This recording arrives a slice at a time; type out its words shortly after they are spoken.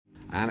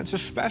And it's a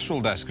special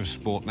desk of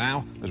sport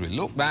now as we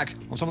look back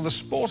on some of the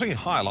sporting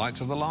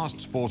highlights of the last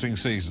sporting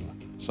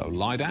season. So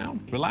lie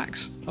down,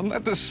 relax, and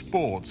let the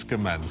sports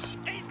commence.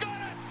 He's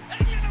got it!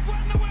 England have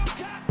won the World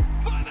Cup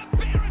by the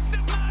barest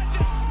of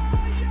margins!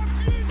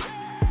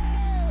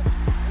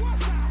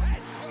 What a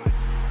head, son!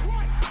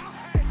 What a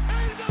head!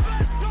 He's the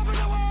best club in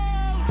the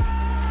world!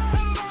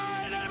 Never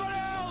mind anybody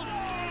else!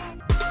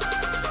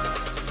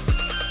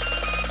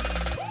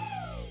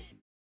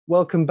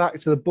 Welcome back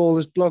to the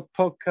Ballers Blog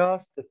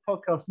podcast, the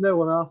podcast no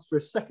one asked for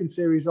a second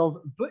series of,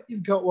 but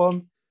you've got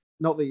one.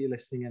 Not that you're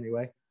listening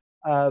anyway.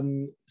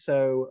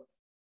 So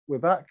we're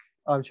back.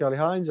 I'm Charlie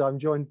Hines. I'm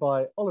joined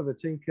by Oliver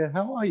Tinker.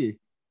 How are you?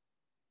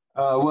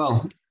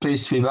 Well,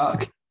 pleased to be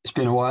back. It's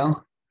been a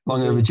while,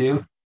 long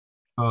overdue,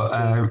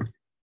 but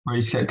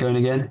ready to get going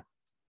again.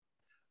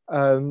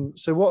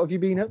 So what have you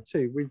been up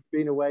to? We've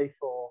been away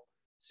for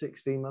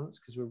 16 months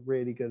because we're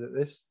really good at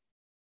this.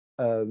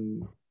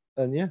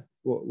 And yeah,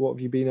 what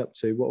have you been up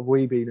to? What have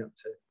we been up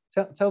to?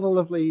 Tell the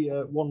lovely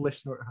one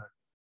listener at home.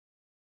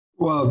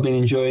 Well, I've been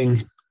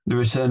enjoying the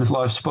return of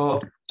live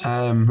sport.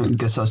 I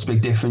guess that's a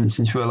big difference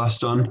since we were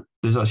last on.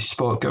 There's actually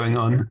sport going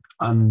on,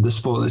 and the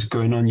sport that's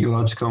going on, you're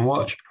allowed to go and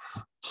watch.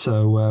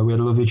 So we had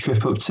a lovely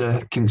trip up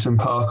to Kingston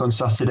Park on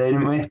Saturday,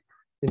 didn't we?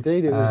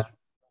 Indeed, it was.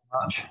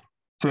 Match.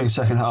 I think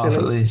second half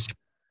at least.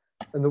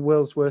 And the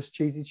world's worst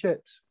cheesy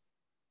chips,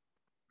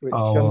 which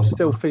I'm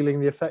still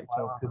feeling the effect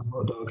of.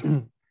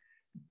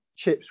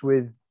 Chips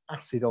with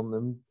acid on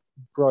them,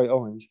 bright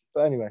orange.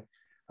 But anyway,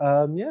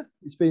 yeah,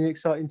 it's been an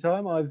exciting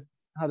time. I've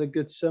had a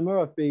good summer.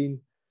 I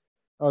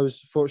was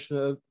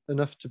fortunate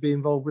enough to be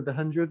involved with the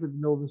 100 with the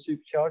Northern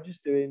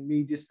Superchargers, doing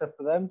media stuff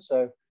for them.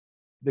 So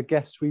the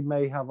guests we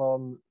may have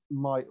on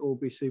might all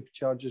be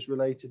Superchargers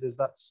related, as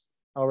that's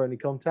our only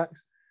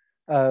contacts.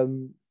 But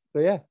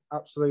yeah,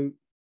 absolute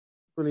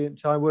brilliant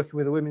time working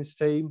with the women's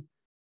team,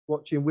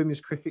 watching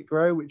women's cricket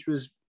grow, which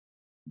was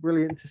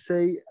brilliant to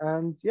see.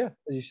 And yeah,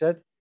 as you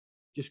said,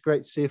 just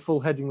great to see a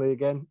full Headingley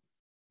again,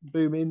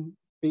 booming,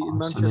 beating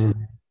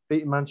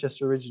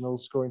Manchester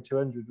Originals, scoring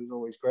 200 was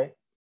always great.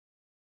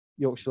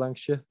 Yorkshire,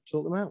 Lancashire,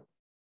 sort them out.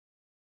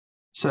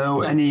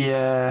 So, any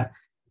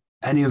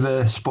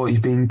other sport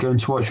you've been going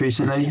to watch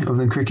recently other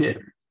than cricket?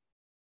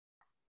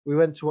 We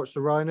went to watch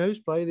the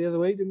Rhinos play the other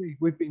week, didn't we?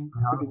 We've been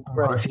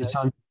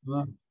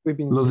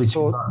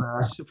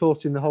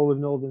supporting the whole of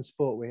Northern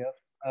sport. We have.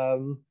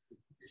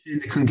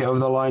 They couldn't get over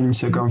the line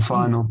into a grand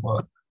final,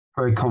 but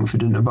very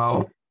confident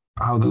about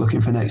how they're looking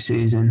for next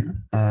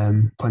season.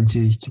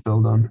 Plenty to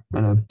build on,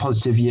 and a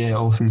positive year,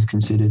 all things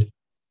considered.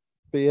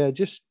 But yeah,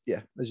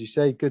 as you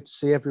say, good to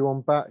see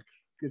everyone back.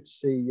 Good to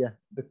see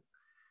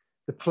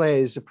the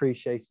players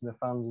appreciating the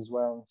fans as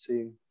well,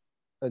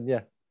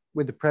 and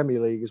with the Premier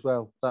League as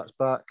well, that's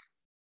back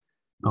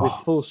with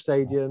full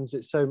stadiums.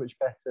 It's so much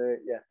better.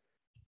 Yeah,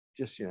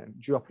 just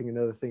dropping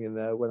another thing in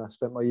there. When I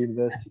spent my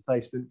university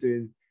placement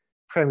doing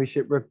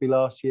Premiership rugby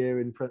last year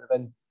in front of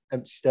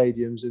empty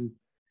stadiums, and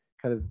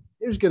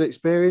it was a good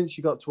experience.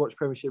 You got to watch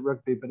Premiership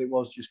rugby, but it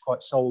was just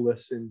quite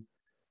soulless in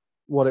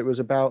what it was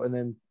about. And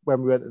then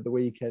when we went at the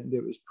weekend,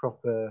 it was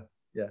proper.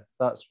 Yeah,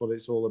 that's what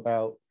it's all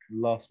about.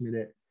 Last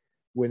minute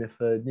winner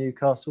for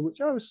Newcastle, which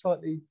I was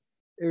slightly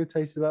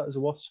irritated about as a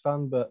Wasps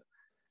fan, but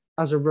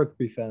as a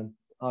rugby fan,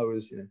 I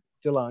was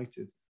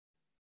delighted.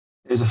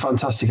 It was a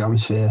fantastic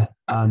atmosphere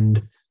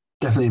and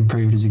definitely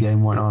improved as the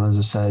game went on, as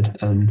I said.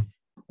 And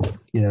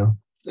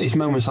it's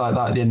moments like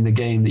that at the end of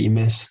the game that you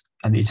miss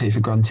and that you take for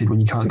granted when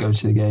you can't go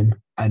to the game.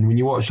 And when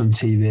you watch on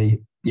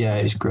TV, yeah,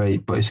 it's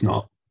great, but it's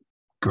not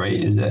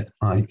great, is it?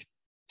 Like,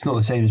 it's not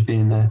the same as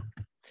being there.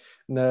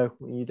 No,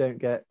 you don't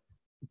get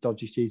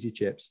dodgy cheesy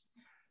chips.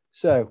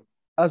 So,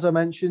 as I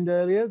mentioned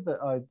earlier,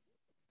 that I've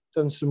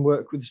done some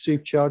work with the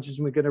Superchargers,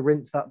 and we're going to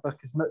rinse that back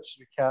as much as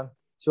we can.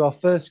 So our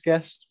first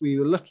guest, we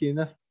were lucky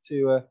enough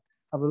to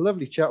have a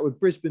lovely chat with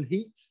Brisbane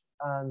Heat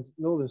and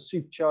Northern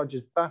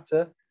Superchargers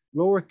batter,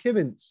 Laura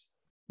Kimmince.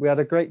 We had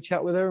a great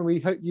chat with her, and we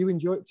hope you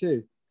enjoy it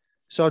too.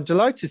 So I'm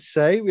delighted to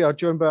say we are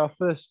joined by our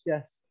first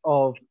guest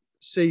of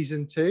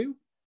season 2,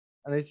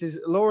 and this is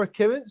Laura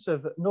Kimmince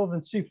of Northern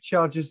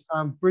Superchargers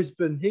and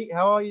Brisbane Heat.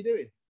 How are you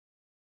doing?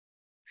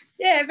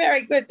 Yeah,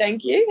 very good,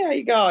 thank you. How are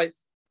you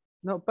guys?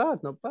 Not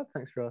bad.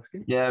 Thanks for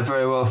asking. Yeah,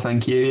 very well,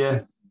 thank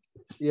you.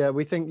 Yeah,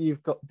 we think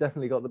you've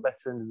definitely got the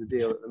better end of the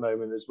deal at the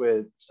moment, as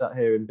we're sat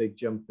here in big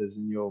jumpers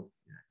and you're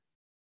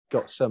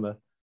got summer.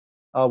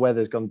 Our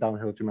weather's gone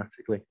downhill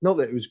dramatically. Not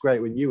that it was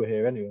great when you were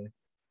here anyway.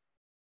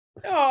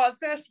 Oh,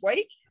 first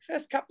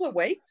couple of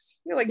weeks,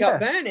 really got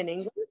burned in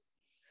England.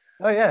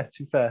 Oh yeah,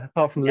 to be fair,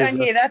 apart from Liz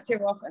Don't hear that too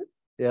often.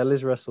 Yeah,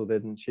 Liz Russell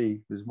did, and she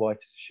was white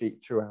as a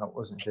sheet throughout,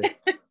 wasn't she?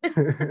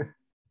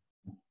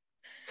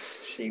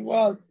 She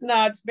was.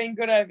 No, it's been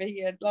good over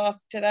here.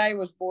 Today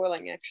was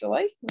boiling,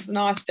 actually. It was a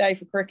nice day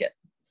for cricket.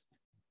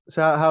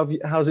 So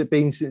how's it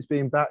been since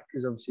being back?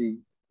 Because obviously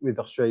with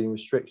Australian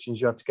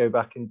restrictions, you had to go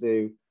back and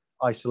do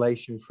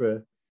isolation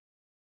for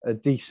a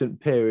decent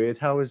period.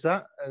 How was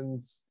that?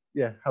 And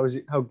yeah,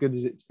 how good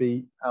is it to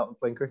be out and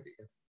playing cricket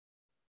again?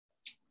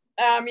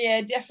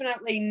 Yeah,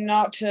 definitely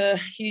not a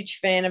huge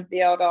fan of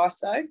the old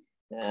ISO.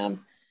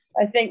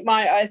 I think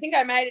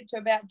I made it to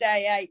about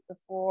day 8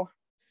 before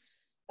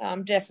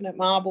definite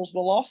marbles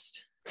were lost,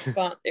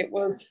 but it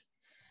was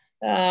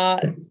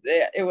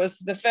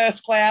the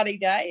first cloudy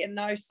day and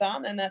no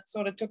sun, and that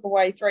sort of took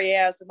away 3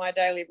 hours of my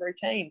daily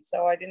routine.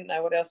 So I didn't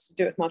know what else to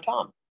do with my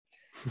time.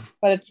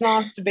 But it's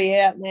nice to be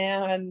out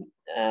now, and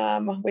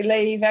we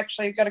leave.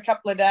 Actually, we've got a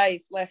couple of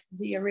days left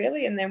here,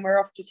 really, and then we're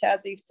off to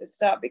Tassie to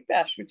start Big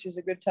Bash, which is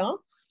a good time.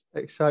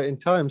 Exciting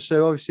time.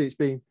 So obviously it's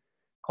been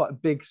quite a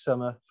big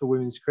summer for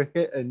women's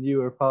cricket, and you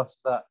were a part of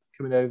that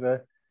coming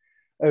over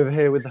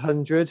here with the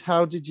 100.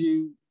 How did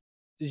you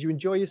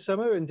enjoy your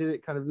summer, and did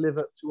it kind of live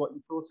up to what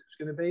you thought it was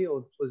going to be,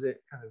 or was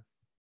it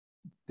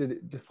did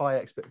it defy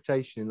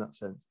expectation in that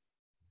sense?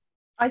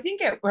 I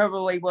think it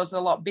probably was a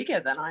lot bigger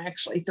than I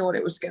actually thought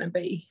it was going to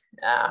be,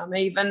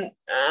 even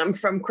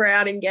from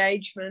crowd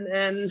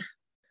engagement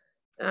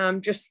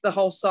and just the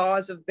whole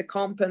size of the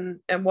comp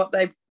and what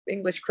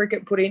English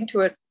cricket put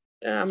into it.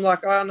 I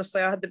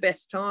honestly had the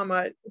best time.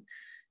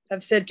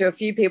 I've said to a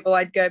few people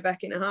I'd go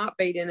back in a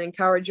heartbeat and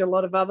encourage a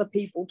lot of other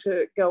people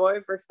to go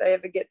over if they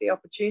ever get the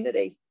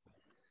opportunity.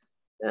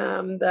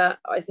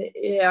 I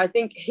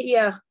think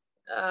here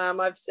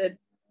I've said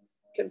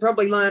can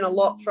probably learn a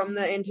lot from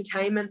the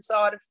entertainment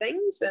side of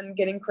things and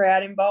getting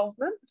crowd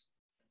involvement.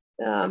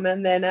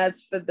 And then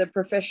as for the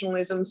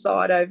professionalism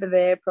side over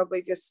there,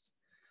 probably just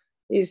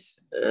is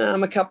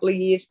a couple of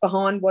years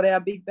behind what our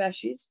Big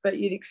Bash is, but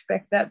you'd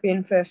expect that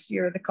being first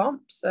year of the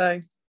comp.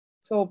 So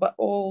it's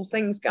all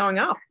things going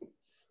up.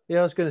 Yeah,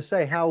 I was going to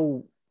say,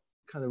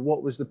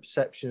 what was the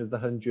perception of the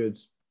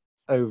 100s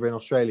over in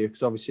Australia?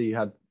 Because obviously you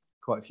had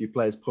quite a few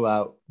players pull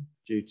out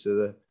due to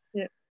the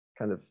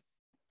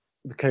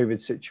the COVID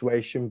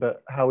situation,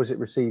 but how was it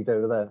received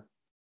over there?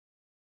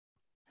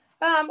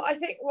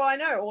 I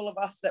know all of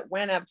us that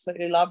went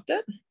absolutely loved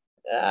it.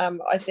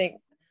 I think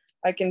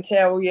I can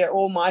tell you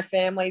all my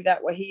family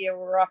that were here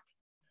were up,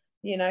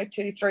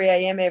 2, 3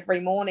 a.m. every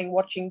morning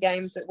watching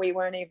games that we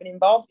weren't even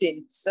involved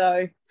in.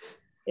 So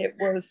it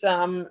was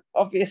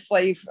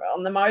obviously,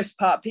 on the most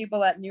part,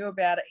 people that knew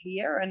about it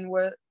here and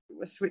were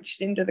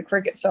switched into the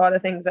cricket side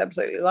of things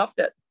absolutely loved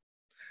it.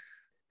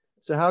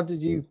 So how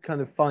did you kind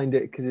of find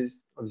it? Because it's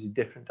obviously a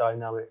different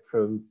dynamic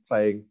from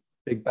playing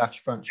Big Bash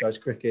franchise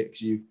cricket,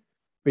 because you've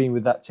been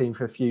with that team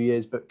for a few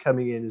years, but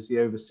coming in as the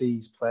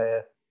overseas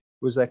player,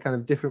 was there kind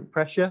of different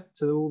pressure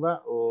to all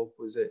that, or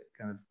was it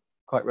kind of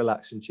quite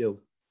relaxed and chilled?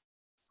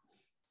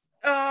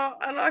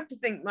 I like to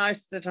think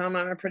most of the time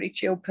I'm a pretty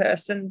chilled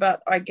person,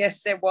 but I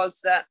guess there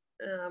was that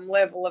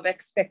level of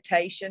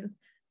expectation.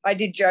 I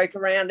did joke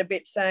around a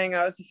bit saying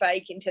I was a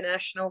fake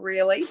international,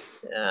 really,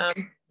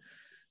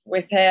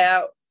 with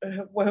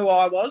who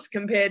I was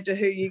compared to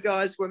who you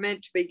guys were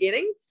meant to be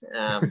getting.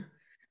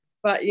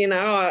 But,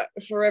 I'm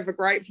forever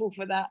grateful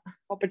for that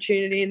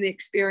opportunity and the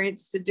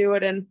experience to do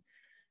it. And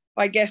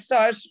I guess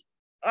I'd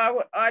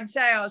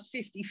say I was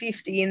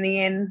 50-50 in the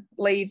end,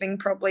 leaving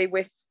probably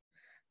with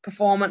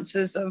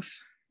performances of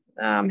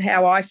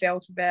how I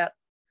felt about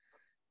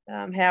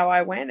how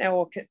I went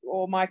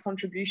or my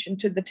contribution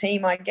to the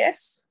team, I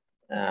guess.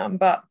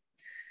 But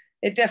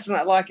it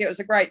definitely, it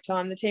was a great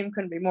time. The team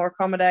couldn't be more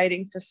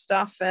accommodating for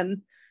stuff.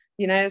 And,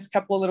 there's a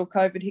couple of little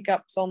COVID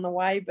hiccups on the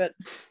way, but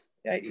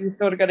you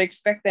sort of got to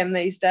expect them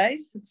these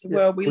days. It's the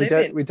world we live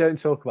in. We don't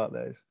talk about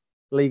those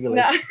legally.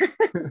 No.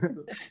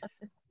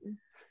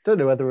 Don't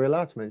know whether we're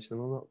allowed to mention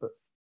them or not, but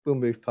we'll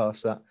move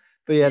past that.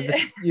 But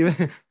you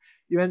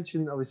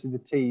mentioned obviously the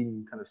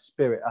team kind of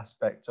spirit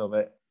aspect of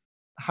it.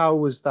 How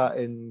was that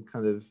in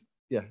kind of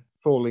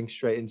falling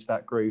straight into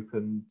that group,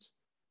 and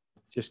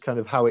just kind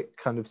of how it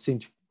kind of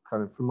seemed to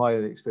kind of, from my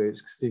own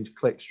experience, seemed to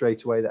click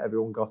straight away that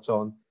everyone got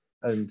on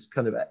and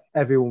kind of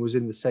everyone was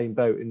in the same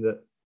boat, in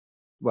that,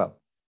 well,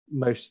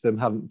 most of them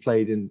haven't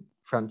played in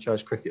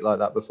franchise cricket like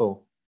that before.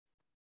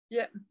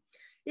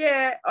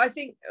 Yeah, I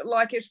think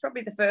it's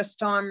probably the first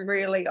time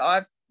really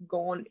I've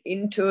gone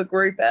into a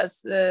group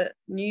as the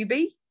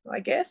newbie,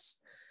 I guess.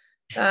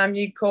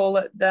 You'd call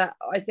it that.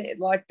 I think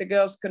the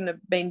girls couldn't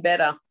have been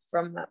better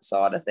from that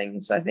side of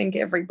things. I think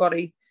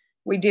everybody,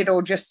 we did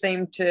all just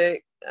seem to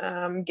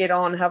get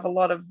on, have a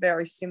lot of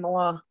very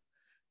similar,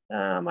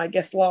 I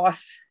guess,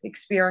 life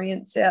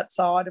experience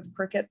outside of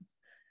cricket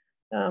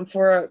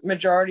for a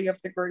majority of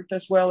the group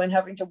as well, in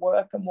having to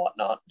work and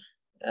whatnot.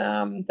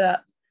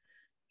 That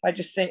I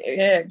just think,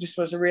 it just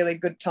was a really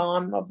good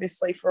time,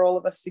 obviously, for all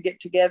of us to get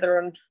together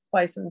and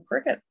play some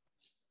cricket.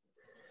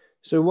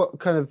 So what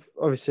kind of,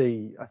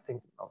 obviously, I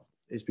think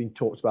it's been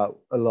talked about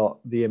a lot,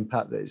 the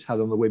impact that it's had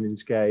on the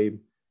women's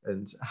game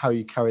and how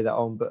you carry that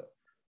on. But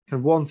kind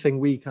of one thing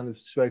we kind of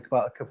spoke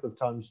about a couple of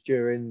times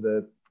during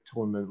the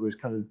tournament was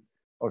kind of,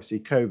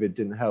 obviously COVID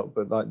didn't help,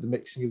 but the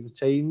mixing of the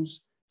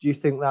teams. Do you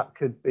think that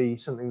could be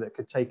something that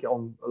could take it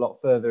on a lot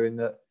further, in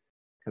that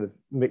kind of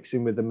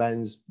mixing with the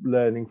men's,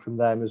 learning from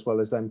them as well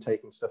as them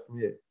taking stuff from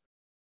you?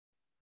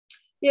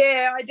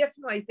 Yeah, I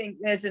definitely think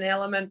there's an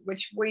element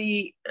which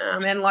we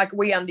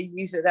we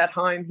underuse it at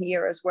home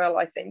here as well,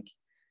 I think.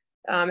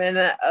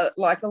 And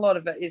like a lot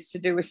of it is to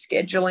do with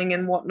scheduling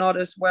and whatnot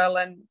as well,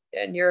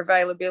 and your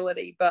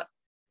availability. But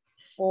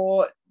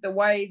for the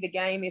way the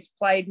game is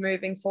played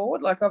moving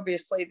forward, like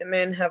obviously the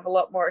men have a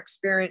lot more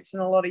experience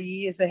and a lot of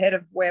years ahead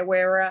of where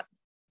we're at,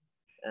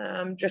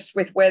 just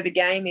with where the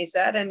game is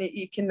at. And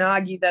you can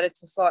argue that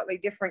it's a slightly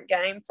different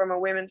game from a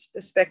women's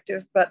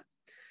perspective, but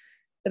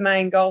the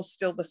main goal's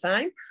still the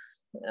same.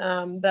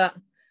 That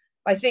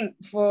I think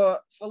for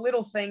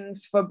little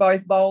things for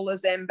both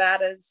bowlers and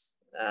batters,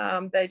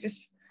 they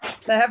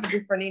have a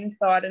different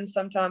insight, and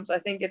sometimes I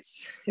think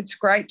it's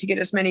great to get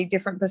as many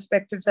different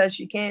perspectives as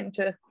you can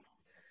to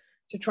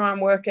try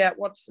and work out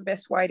what's the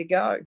best way to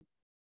go.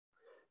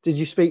 Did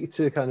you speak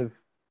to kind of,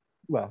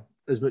 well,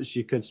 as much as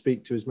you could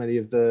speak to as many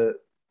of the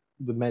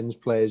men's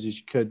players as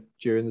you could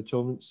during the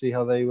tournament, see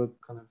how they were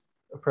kind of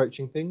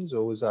approaching things,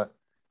 or was that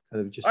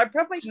kind of just I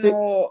probably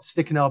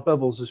stick in our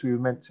bubbles as we were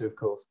meant to, of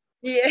course?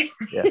 Yeah.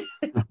 Yeah.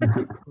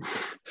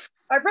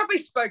 I probably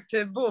spoke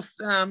to Boof,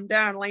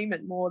 Darren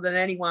Lehman, more than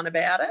anyone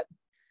about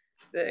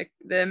it,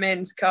 the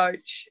men's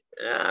coach.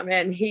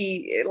 And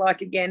he,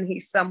 like, again,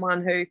 he's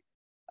someone who,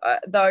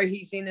 though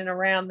he's in and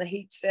around the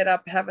Heat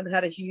setup, haven't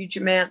had a huge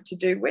amount to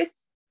do with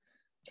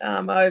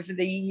over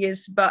the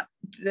years. But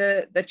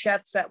the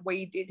chats that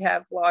we did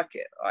have, like,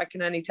 I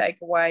can only take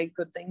away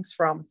good things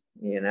from,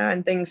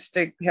 and things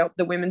to help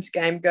the women's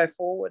game go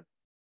forward.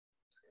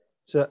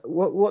 So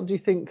what do you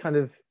think, kind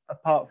of,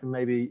 apart from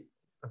maybe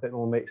a bit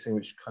more mixing,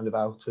 which is kind of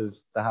out of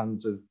the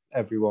hands of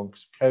everyone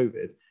because of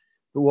COVID,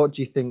 but what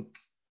do you think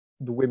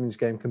the women's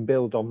game can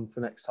build on for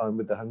next time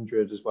with the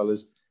 100 as well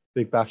as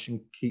Big Bash, and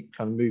keep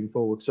kind of moving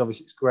forward? Because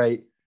obviously it's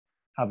great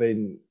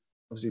having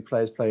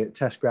players playing at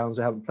test grounds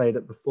they haven't played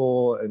at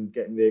before and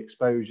getting the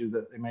exposure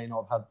that they may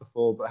not have had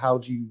before, but how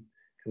do you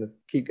kind of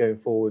keep going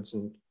forwards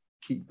and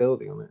keep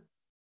building on it?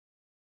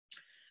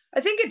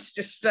 I think it's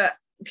just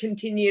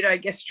continued, I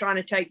guess, trying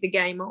to take the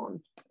game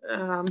on.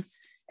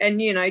 And,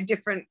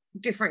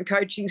 different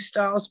coaching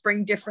styles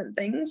bring different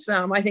things.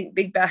 I think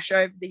Big Bash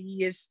over the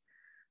years,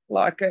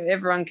 like,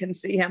 everyone can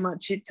see how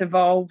much it's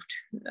evolved,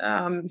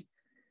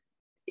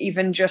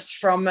 even just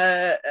from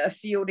a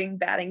fielding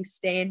batting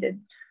standard,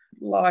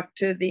 like,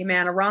 to the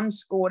amount of runs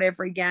scored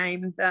every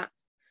game. That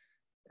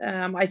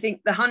I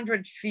think the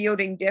 100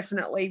 fielding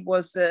definitely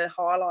was the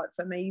highlight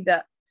for me.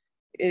 That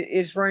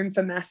is room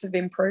for massive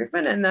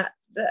improvement. And that,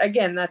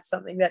 again, that's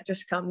something that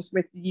just comes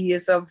with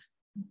years of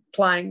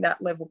playing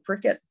that level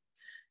cricket,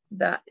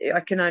 that I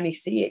can only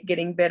see it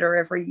getting better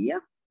every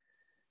year.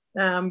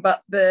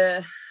 But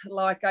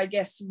I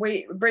guess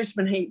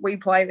Brisbane Heat, we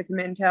play with the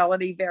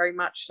mentality very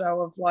much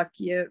so of, like,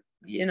 you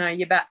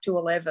bat to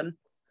 11,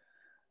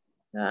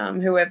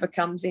 whoever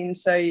comes in.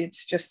 So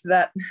it's just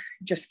that,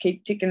 just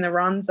keep ticking the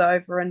runs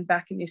over and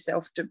backing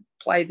yourself to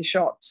play the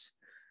shots.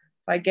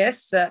 I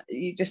guess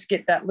you just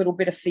get that little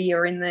bit of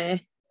fear in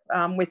there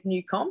with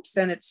new comps,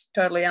 and it's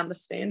totally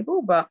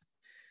understandable. But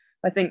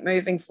I think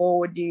moving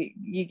forward,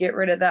 you get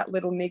rid of that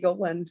little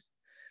niggle and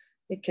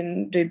it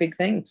can do big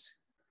things.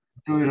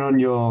 Going on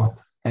your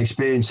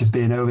experience of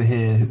being over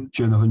here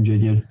during the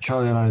 100,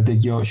 Charlie and I are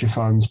big Yorkshire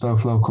fans,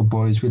 both local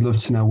boys. We'd love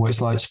to know what it's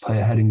like to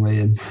play at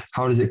Headingley, and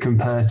how does it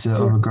compare to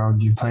other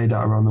grounds you've played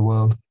at around the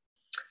world?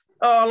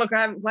 Oh, look, I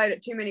haven't played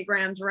at too many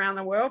grounds around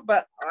the world,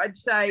 but I'd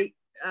say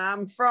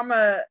from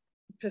a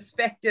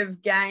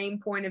perspective game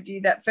point of view,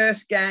 the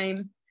first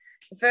game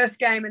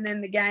and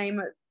then the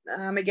game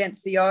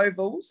against the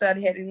Ovals at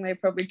Headingley are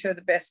probably two of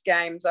the best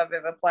games I've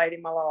ever played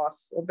in my life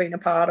or been a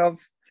part of.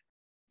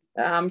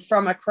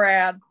 From a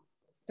crowd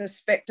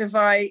perspective,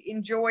 I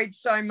enjoyed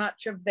so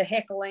much of the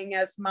heckling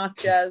as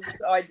much as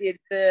I did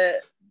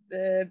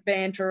the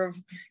banter of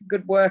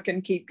good work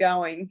and keep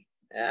going.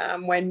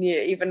 When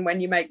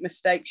you make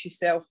mistakes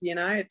yourself,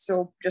 it's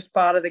all just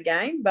part of the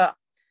game. But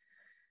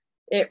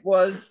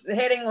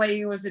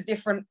Headingley was a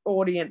different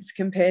audience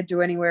compared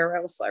to anywhere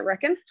else, I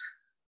reckon.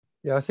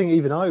 Yeah, I think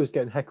even I was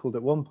getting heckled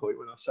at one point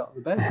when I sat on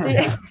the bench.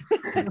 Yeah.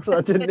 So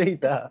I didn't need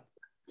that.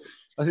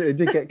 I think I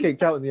did get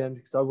kicked out in the end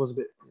because I was a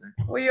bit.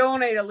 We all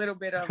need a little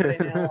bit of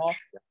it in our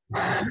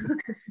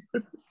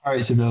life.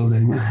 Character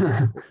building.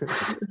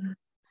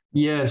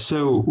 Yeah,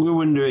 so we're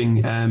wondering,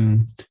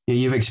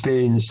 you've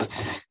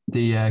experienced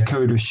the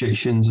COVID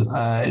restrictions in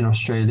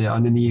Australia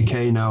and in the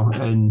UK now,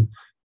 and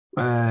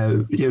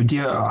how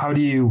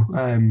do you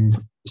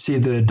see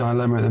the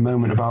dilemma at the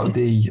moment about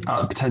the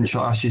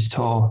potential Ashes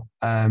tour,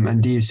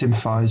 and do you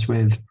sympathise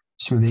with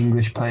some of the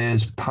English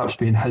players perhaps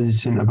being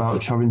hesitant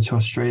about travelling to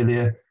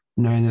Australia,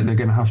 knowing that they're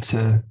going to have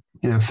to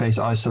face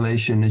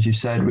isolation, as you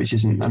said, which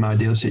isn't an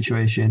ideal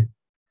situation?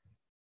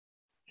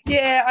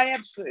 Yeah, I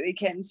absolutely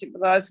can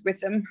sympathise with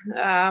them.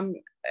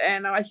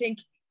 And I think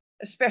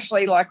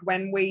especially like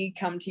when we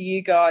come to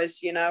you guys,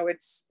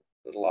 it's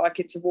like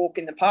it's a walk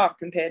in the park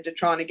compared to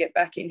trying to get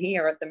back in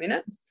here at the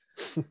minute.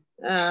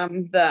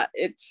 That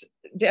it's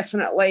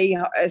definitely,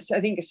 I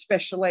think,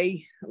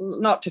 especially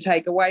not to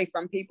take away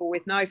from people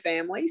with no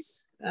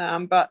families,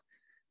 but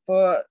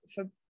for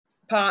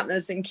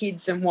partners and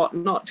kids and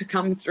whatnot to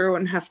come through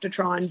and have to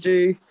try and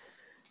do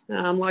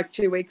Like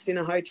 2 weeks in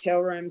a hotel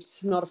room's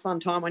not a fun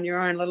time on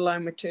your own, let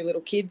alone with 2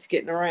 little kids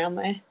getting around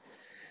there.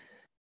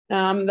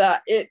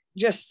 That it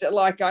just,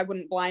 like, I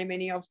wouldn't blame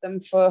any of them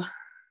for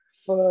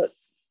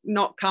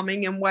not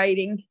coming and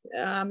waiting.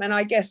 And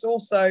I guess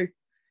also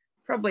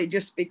probably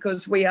just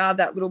because we are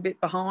that little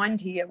bit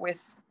behind here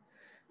with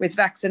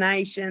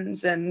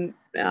vaccinations and,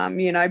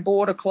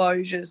 border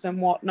closures and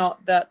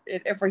whatnot, that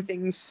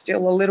everything's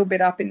still a little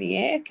bit up in the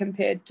air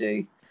compared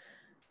to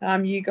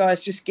you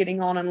guys just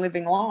getting on and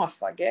living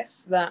life, I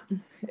guess. That,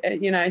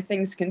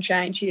 things can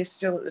change here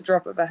still at the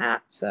drop of a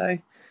hat. So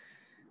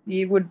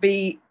you'd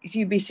be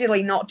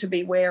silly not to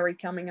be wary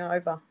coming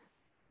over.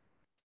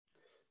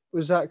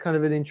 Was that kind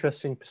of an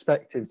interesting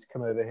perspective to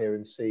come over here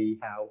and see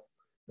how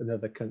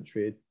another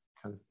country had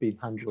kind of been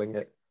handling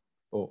it?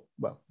 Or,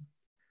 well,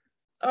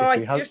 if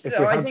we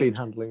had been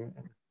handling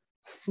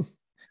it.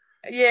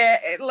 Yeah,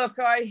 look,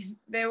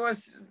 there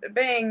was,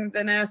 being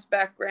the nurse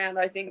background,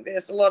 I think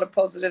there's a lot of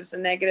positives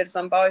and negatives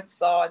on both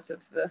sides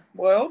of the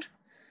world.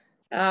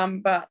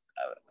 But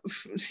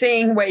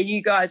seeing where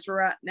you guys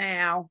are at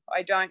now,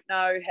 I don't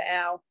know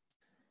how,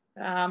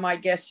 I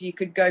guess you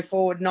could go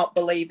forward not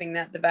believing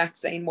that the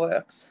vaccine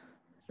works.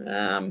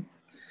 And,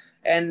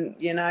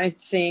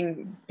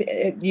 seeing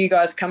you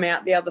guys come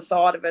out the other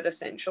side of it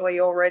essentially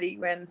already,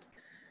 when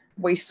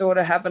we sort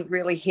of haven't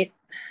really hit,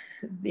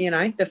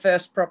 the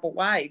first proper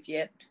wave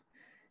yet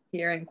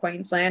here in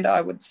Queensland.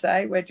 I would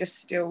say we're just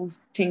still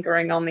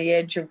tinkering on the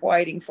edge of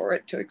waiting for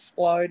it to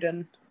explode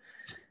and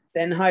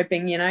then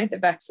hoping, the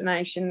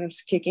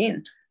vaccinations kick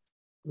in.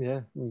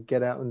 Yeah, you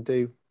get out and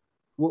do.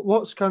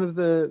 What's kind of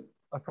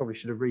I probably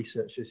should have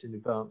researched this in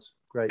advance.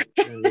 Great.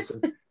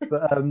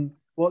 But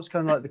what's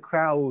kind of like the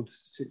crowd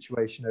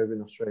situation over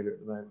in Australia at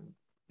the moment?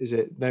 Is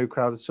it no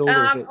crowd at all?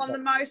 Or is it on the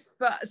most,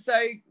 but so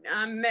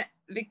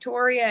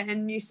Victoria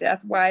and New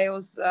South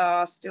Wales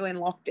are still in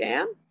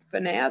lockdown for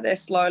now. They're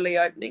slowly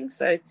opening,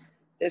 so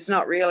there's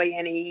not really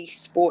any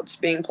sports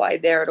being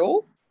played there at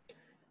all.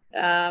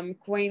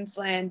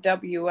 Queensland,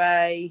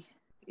 WA,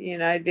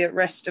 the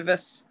rest of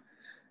us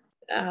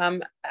are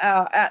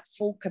at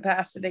full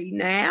capacity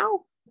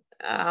now.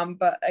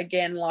 But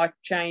again,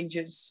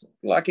 changes,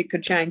 it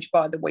could change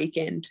by the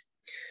weekend.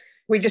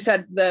 We just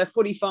had the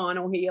footy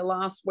final here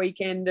last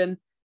weekend, and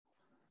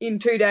in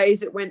 2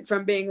 days it went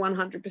from being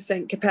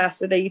 100%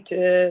 capacity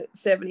to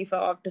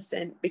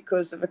 75%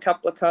 because of a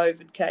couple of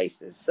COVID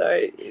cases.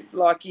 So,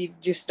 you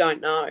just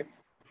don't know.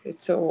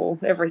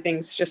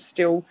 Everything's just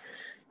still,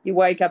 you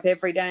wake up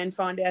every day and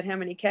find out how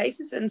many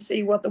cases and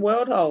see what the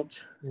world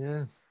holds.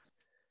 Yeah.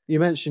 You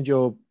mentioned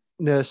your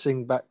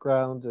nursing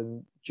background,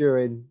 and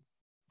during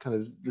kind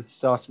of the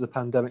start of the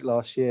pandemic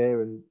last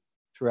year and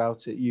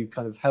throughout it, you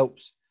kind of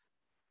helped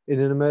in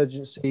an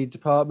emergency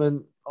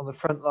department on the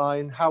front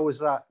line. How was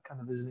that kind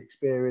of as an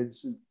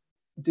experience?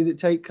 Did it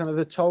take kind of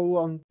a toll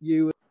on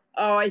you?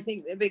 Oh, I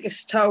think the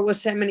biggest toll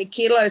was how many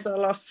kilos I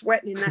lost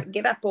sweating in that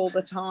get up all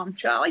the time,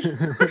 Charlie.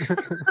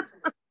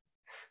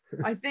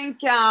 I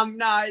think,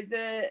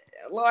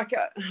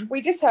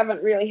 we just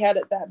haven't really had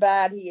it that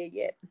bad here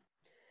yet.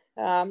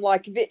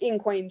 In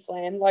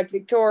Queensland,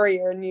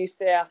 Victoria and New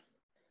South,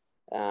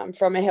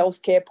 from a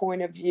healthcare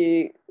point of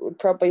view, would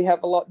probably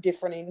have a lot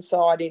different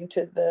insight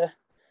into the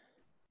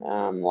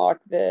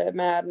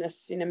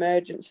madness in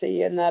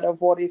emergency and that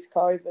of what is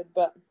COVID.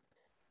 But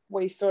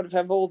we sort of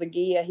have all the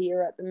gear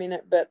here at the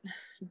minute, but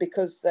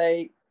because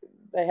they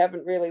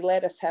haven't really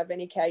let us have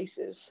any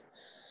cases,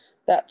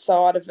 that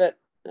side of it,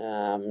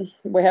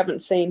 we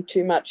haven't seen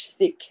too much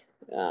sick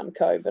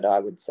COVID, I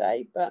would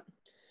say. But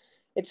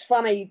it's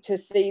funny to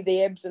see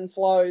the ebbs and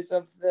flows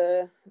of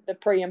the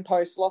pre and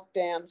post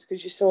lockdowns,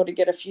 because you sort of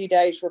get a few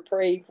days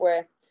reprieve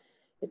where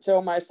it's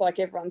almost like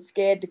everyone's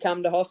scared to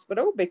come to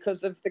hospital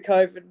because of the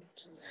COVID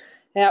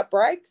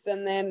outbreaks,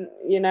 and then,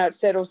 it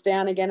settles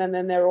down again and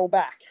then they're all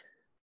back.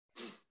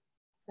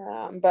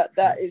 But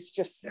that is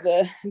just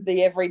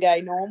the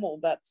everyday normal.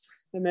 That's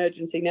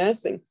emergency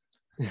nursing.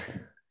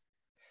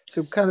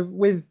 So kind of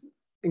with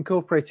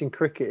incorporating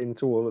cricket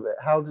into all of it,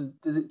 how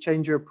does it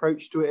change your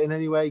approach to it in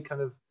any way?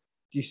 Kind of,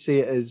 do you see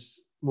it as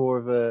more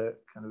of a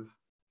kind of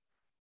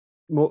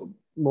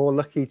more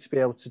lucky to be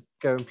able to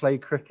go and play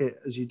cricket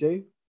as you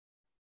do?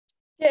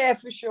 Yeah,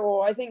 for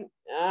sure. I think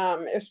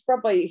it's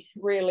probably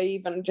really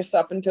even just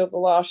up until the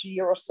last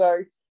year or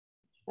so,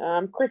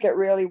 cricket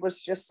really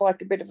was just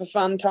like a bit of a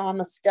fun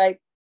time escape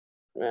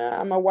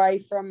away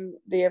from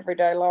the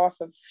everyday life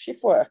of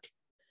shift work,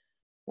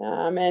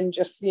 and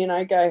just,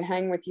 go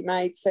hang with your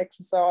mates,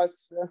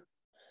 exercise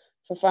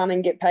for fun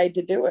and get paid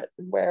to do it.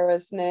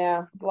 Whereas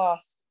now,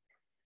 last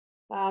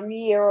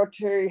year or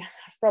two,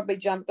 I've probably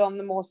jumped on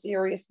the more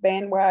serious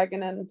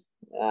bandwagon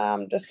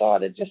and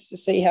decided just to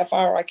see how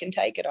far I can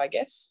take it, I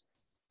guess.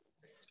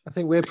 I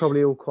think we're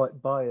probably all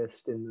quite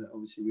biased in that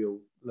obviously we all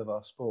love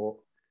our sport,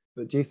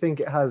 but do you think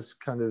it has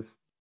kind of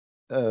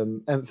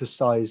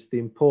emphasised the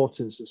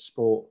importance of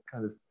sport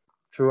kind of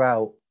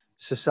throughout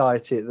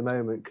society at the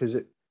moment? Because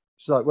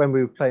it's like when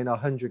we were playing our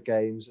 100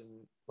 games, and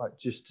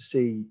just to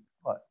see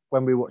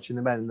when we were watching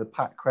the men in the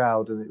packed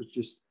crowd, and it was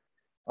just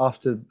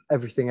after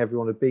everything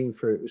everyone had been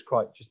through, it was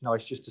quite just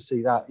nice just to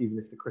see that, even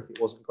if the cricket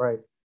wasn't great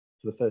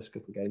for the first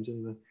couple of games,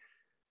 isn't it?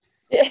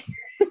 Yeah.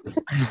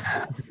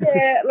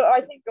 Yeah, look,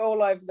 I think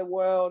all over the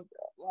world,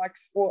 like,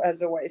 sport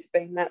has always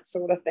been that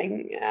sort of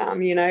thing.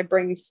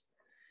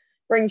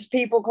 Brings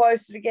people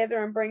closer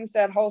together and brings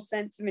that whole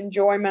sense of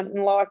enjoyment,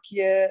 and like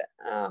you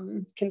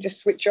can just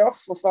switch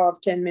off for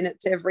 5-10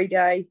 minutes every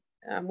day,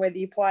 whether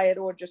you play it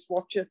or just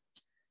watch it.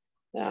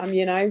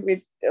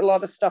 A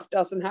lot of stuff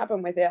doesn't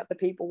happen without the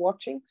people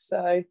watching.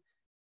 So,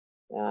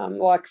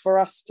 like for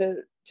us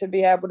to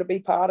be able to be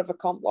part of a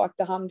comp like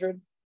the 100,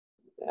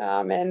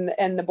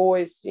 and the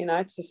boys,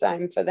 it's the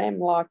same for them.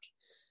 Like,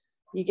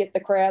 you get the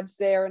crowds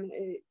there, and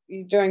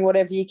you're doing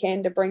whatever you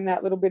can to bring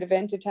that little bit of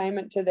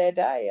entertainment to their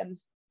day. And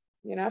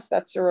if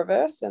that's a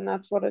reverse, and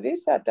that's what it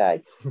is that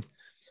day.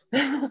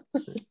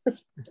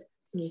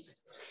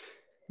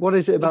 What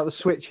is it about the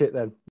switch hit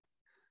then?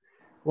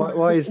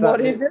 Why is that?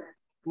 What is it?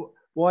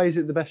 Why is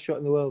it the best shot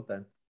in the world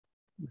then?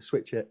 The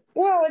switch hit.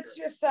 Well, it's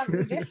just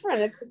something different.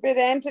 It's a bit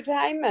of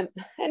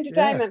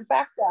entertainment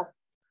factor.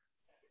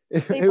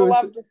 People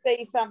love to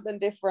see something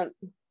different.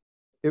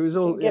 It was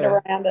all get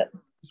around it.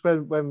 It's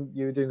when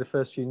you were doing the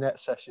first few net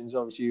sessions,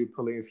 obviously you were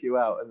pulling a few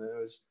out, and there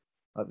was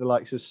like the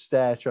likes of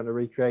Stare trying to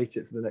recreate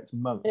it for the next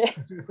month. Yeah.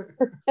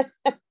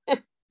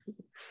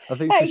 I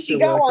think she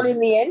got one in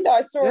the end.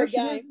 I saw a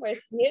game where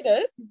she hit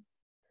it.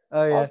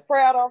 Oh yeah, I was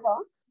proud of her.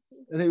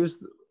 And it was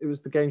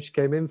the game she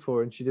came in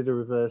for, and she did a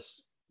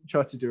reverse,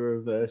 tried to do a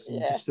reverse, and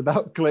just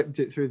about clipped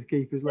it through the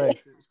keeper's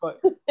legs. It was quite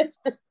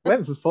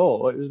went for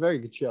 4. It was a very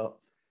good shot.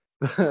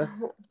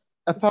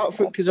 Apart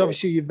from, because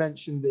obviously you've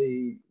mentioned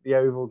the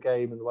Oval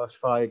game and the Welsh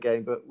Fire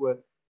game, but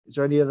is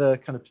there any other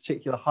kind of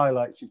particular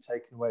highlights you've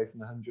taken away from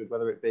the 100,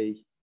 whether it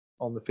be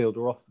on the field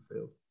or off the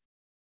field?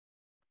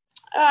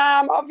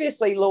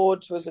 Obviously,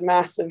 Lords was a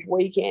massive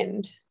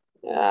weekend.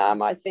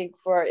 I think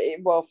for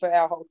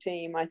our whole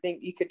team, I think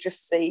you could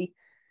just see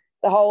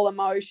the whole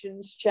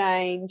emotions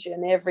change,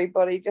 and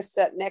everybody just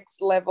that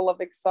next level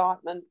of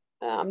excitement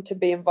to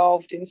be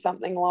involved in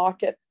something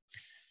like it,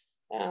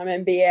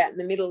 and be out in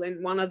the middle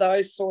in one of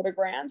those sort of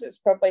grounds. It's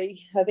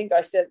probably, I think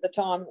I said at the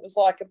time, it was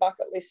like a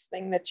bucket list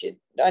thing that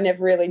I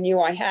never really knew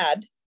I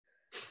had.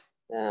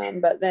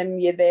 But then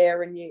you're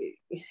there, and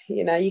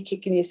you're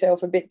kicking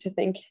yourself a bit to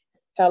think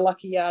how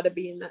lucky you are to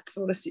be in that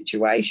sort of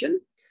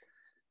situation.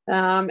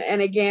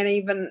 And again,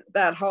 even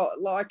that whole,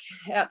 like,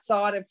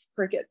 outside of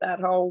cricket, that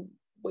whole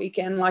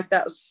weekend, like,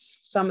 that was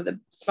some of the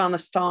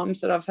funnest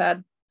times that I've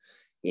had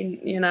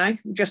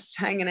just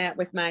hanging out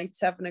with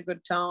mates, having a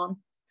good time.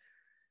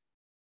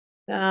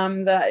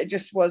 That it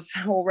just was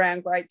all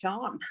round great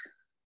time.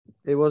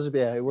 It was a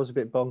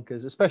bit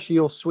bonkers, especially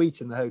your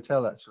suite in the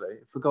hotel. Actually,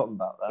 I'd forgotten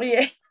about that.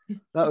 Yeah,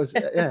 that was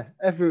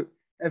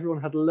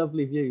everyone had a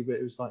lovely view, but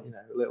it was like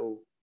a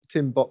little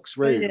tin box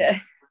room. Yeah.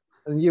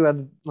 And you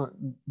had like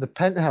the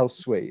penthouse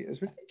suite. It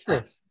was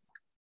ridiculous.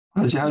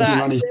 How did you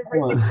manage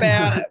everything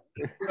about it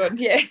was good.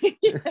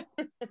 Yeah.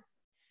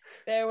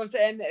 There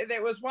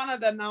was one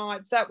of the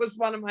nights, that was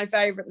one of my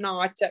favourite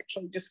nights,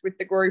 actually, just with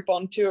the group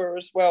on tour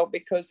as well,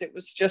 because it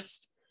was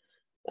just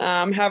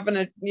having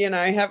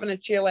a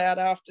chill out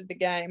after the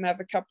game, have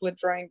a couple of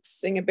drinks,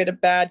 sing a bit of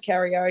bad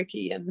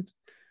karaoke, and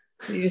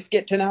you just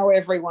get to know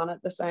everyone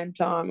at the same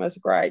time. It was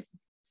great.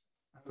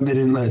 They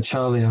didn't let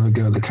Charlie have a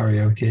go at the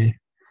karaoke.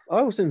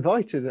 I was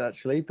invited,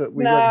 actually, but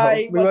we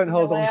won't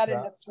hold on to that.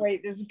 In the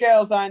suite. There's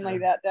girls only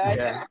that day.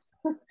 Yeah.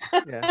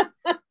 Yeah.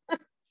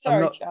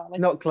 Sorry, Charlie.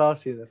 Not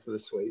classy enough for the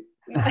suite.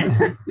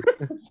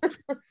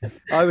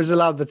 I was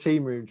allowed the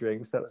team room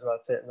drinks. That was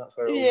about it, and that's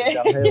where it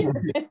all went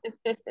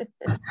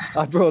downhill.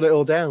 I brought it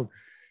all down.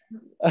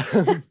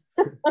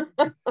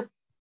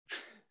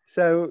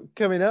 So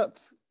coming up,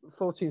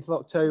 14th of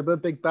October,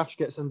 Big Bash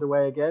gets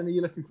underway again. Are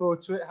you looking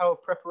forward to it? How are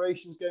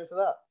preparations going for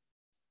that?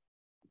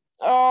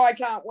 Oh, I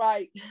can't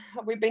wait.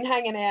 We've been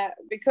hanging out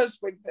because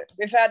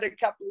we've had a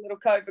couple of little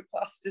COVID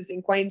clusters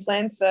in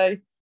Queensland, so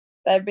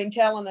they've been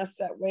telling us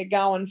that we're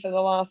going for the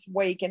last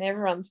week, and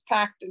everyone's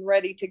packed and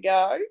ready to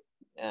go.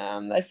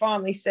 They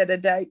finally set a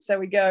date, so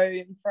we go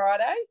on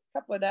Friday, a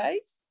couple of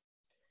days,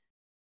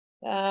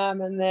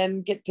 and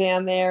then get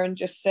down there and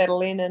just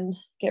settle in and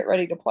get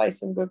ready to play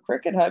some good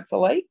cricket,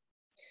 hopefully.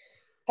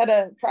 Had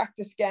a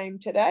practice game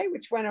today,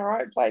 which went all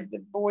right. Played the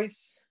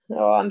boys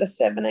under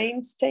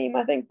 17s team,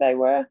 I think they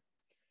were.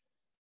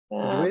 Did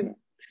you win?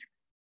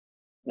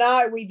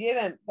 No, we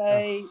didn't.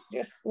 They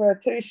just were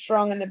too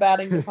strong in the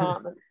batting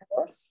department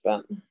for us.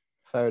 But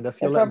fair enough.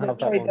 They probably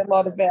treat a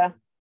lot of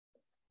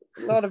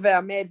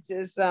our meds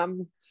as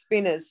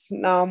spinners,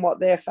 knowing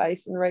what they're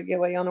facing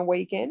regularly on a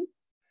weekend.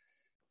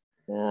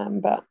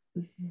 But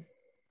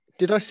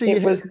did I see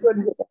it was good.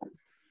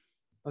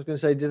 I was going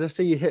to say, did I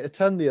see you hit a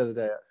ton the other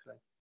day, actually?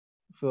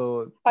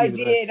 I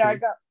did. I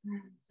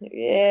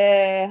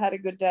had a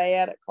good day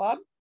out at club.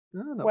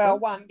 Oh, well,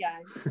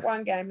 bad.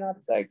 one game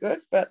not so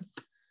good, but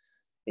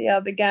the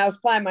other game I was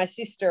playing my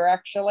sister,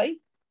 actually.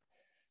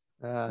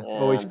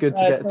 Always good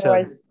to get a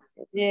ton.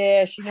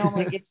 Yeah, she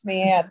normally gets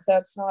me out, so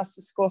it's nice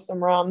to score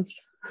some runs.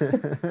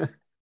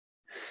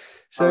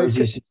 So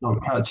just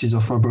not catches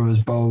off my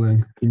brother's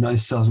bowling. He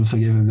still hasn't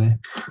forgiven me.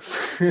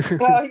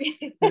 Well,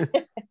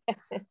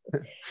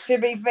 to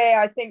be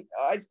fair, I think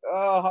I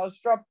was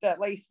dropped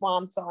at least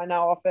once, I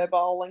know, off her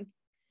bowling,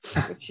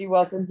 which she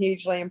wasn't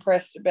hugely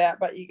impressed about,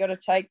 but you got to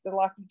take the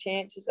lucky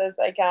chances as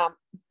they come.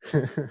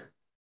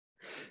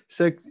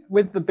 So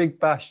with the Big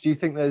Bash, do you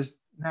think there's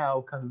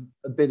now kind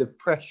of a bit of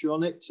pressure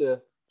on it to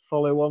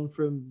follow on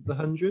from the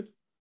 100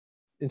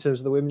 in terms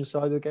of the women's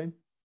side of the game?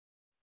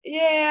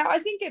 Yeah, I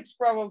think it's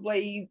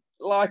probably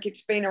like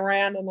it's been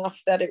around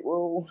enough that it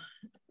will,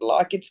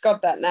 like it's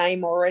got that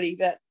name already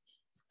that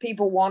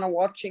people want to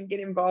watch and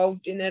get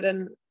involved in it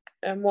and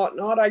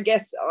whatnot. I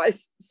guess I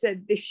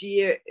said this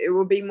year it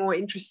will be more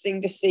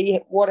interesting to see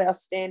what our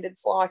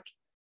standards like,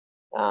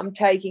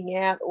 taking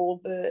out all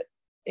the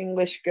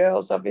English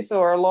girls, obviously,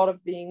 or a lot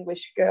of the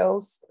English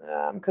girls,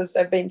 because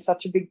they've been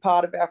such a big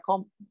part of our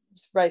comp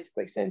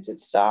basically since it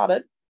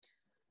started.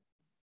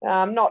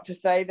 Not to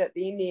say that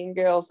the Indian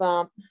girls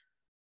aren't,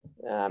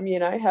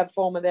 have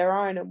form of their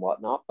own and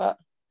whatnot, but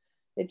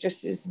it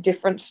just is a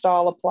different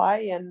style of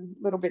play and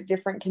a little bit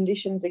different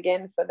conditions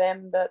again for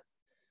them. But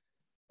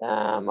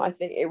I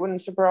think it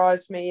wouldn't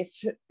surprise me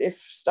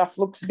if stuff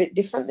looks a bit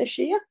different this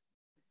year.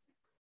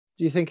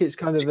 Do you think it's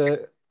kind of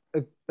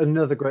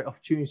another great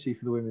opportunity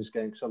for the women's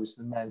game? Because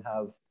obviously the men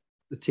have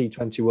the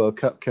T20 World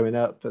Cup coming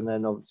up, and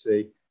then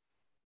obviously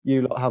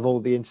you lot have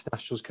all the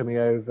internationals coming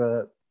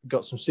over. You've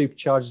got some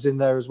superchargers in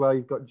there as well.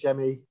 You've got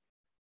Jemmy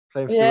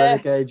playing for the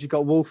Renegades. You've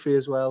got Wolfie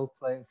as well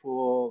playing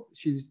for,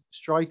 she's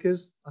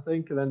Strikers, I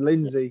think, and then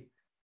Lindsay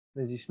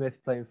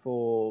Smith playing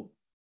for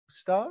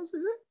Stars,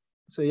 is it?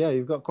 So yeah,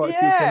 you've got quite a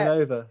few coming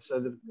over.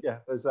 So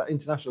there's that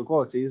international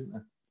quality, isn't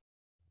there?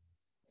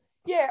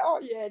 Yeah,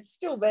 it's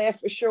still there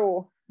for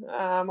sure.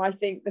 I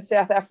think the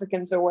South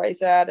Africans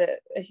always add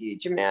a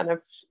huge amount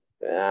of,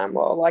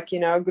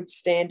 a good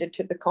standard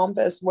to the comp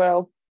as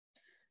well.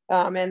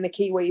 And the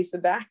Kiwis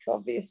are back,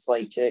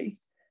 obviously, too.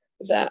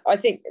 That I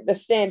think the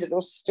standard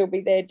will still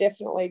be there,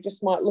 definitely.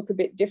 Just might look a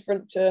bit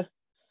different to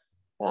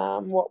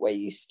what we're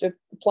used to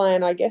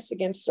playing, I guess,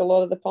 against a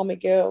lot of the Pommy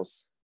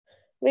girls.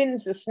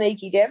 Lynn's a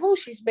sneaky devil.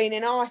 She's been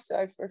in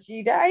ISO for a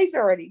few days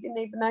already. Didn't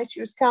even know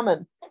she was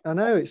coming. I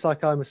know. It's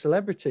like I'm a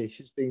celebrity.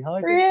 She's been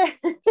hiding. Yeah.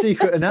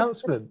 Secret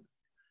announcement.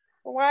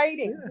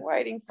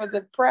 Waiting for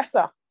the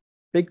presser.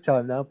 Big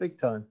time now, big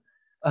time.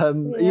 Are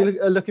you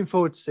looking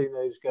forward to seeing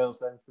those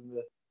girls then from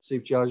the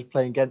Superchargers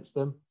playing against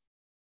them?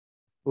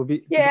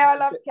 I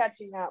love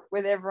catching up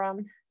with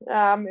everyone.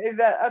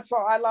 That's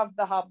why I loved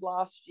the hub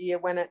last year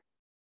when it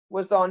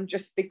was on,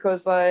 just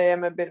because I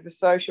am a bit of a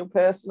social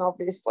person,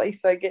 obviously.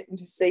 So getting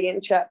to see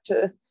and chat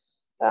to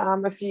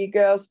a few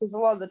girls, because a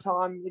lot of the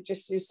time it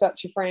just is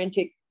such a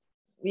frantic,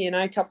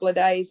 couple of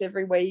days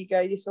everywhere you go.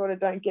 You sort of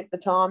don't get the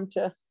time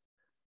to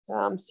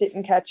sit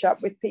and catch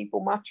up with people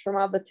much from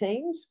other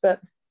teams,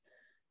 but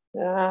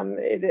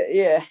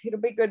it'll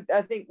be good.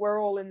 I think we're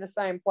all in the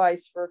same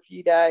place for a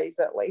few days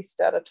at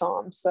least at a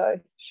time, so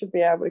should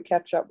be able to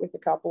catch up with a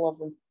couple of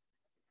them.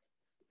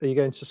 Are you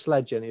going to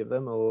sledge any of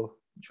them or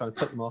trying to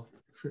put them off?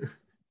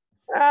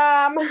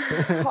 I'm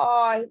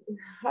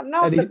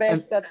not the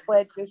best at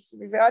sledges.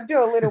 I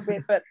do a little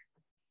bit, but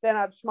then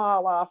I'd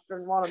smile after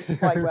and want them to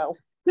play well.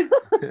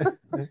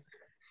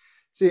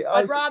 See,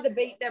 I'd rather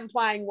beat them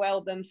playing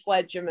well than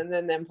sledge them and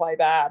then them play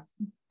bad.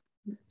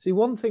 See,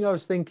 one thing I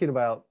was thinking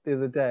about the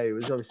other day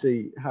was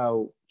obviously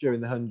how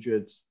during the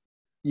hundreds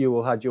you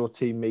all had your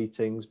team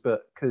meetings,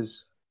 but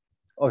because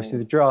obviously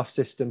the draft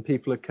system,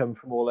 people had come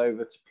from all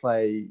over to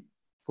play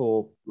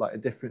for like a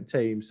different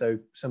team. So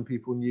some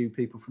people knew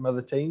people from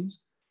other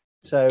teams.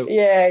 So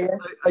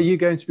are you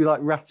going to be like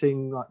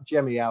ratting like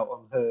Jemmy out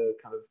on her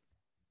kind of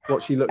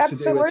what she looks to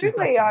do?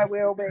 Absolutely, I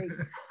will be.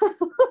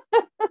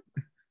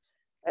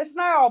 There's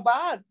no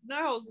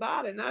holds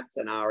barred in that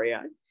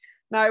scenario.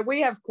 No,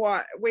 we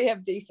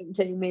have decent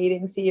team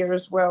meetings here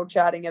as well,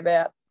 chatting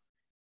about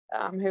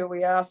who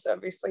we are. So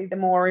obviously, the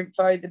more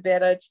info, the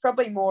better. It's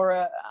probably more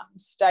a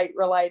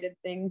state-related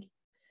thing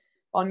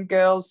on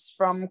girls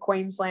from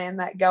Queensland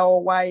that go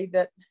away,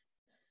 that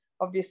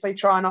obviously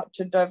try not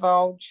to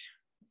divulge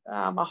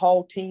a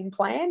whole team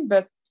plan.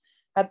 But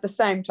at the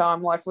same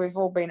time, like, we've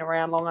all been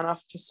around long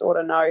enough to sort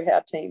of know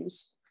how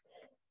teams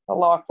are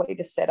likely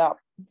to set up.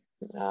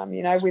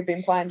 We've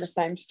been playing the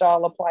same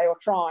style of play, or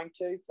trying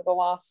to, for the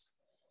last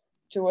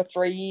 2 or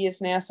 3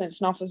 years now since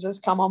Noffers has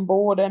come on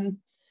board, and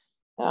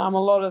a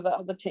lot of the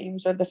other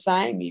teams are the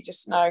same. You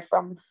just know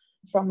from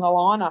the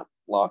lineup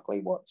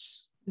likely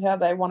how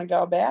they want to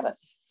go about it.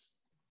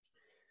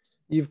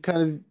 You've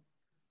kind of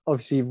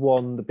obviously you've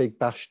won the Big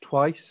Bash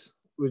twice.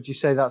 Would you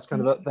say that's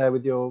kind of up there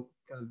with your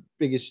kind of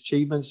biggest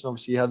achievements? And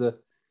obviously you had a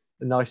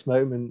nice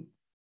moment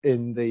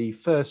in the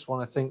first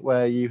one, I think,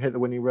 where you hit the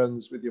winning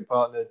runs with your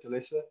partner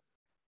Delissa.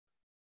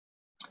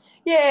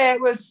 Yeah,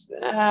 it was.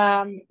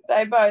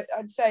 They both,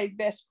 I'd say,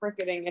 best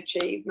cricketing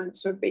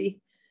achievements would be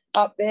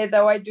up there.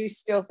 Though I do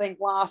still think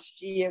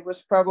last year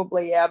was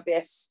probably our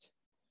best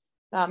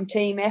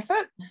team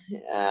effort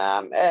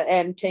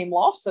and team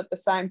loss at the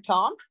same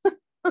time.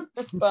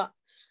 But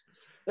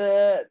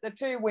the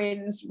two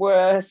wins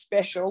were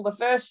special. The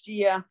first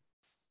year,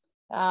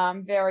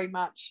 very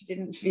much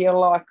didn't feel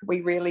like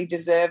we really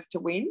deserved to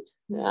win.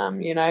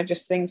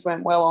 Just things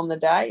went well on the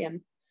day,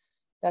 and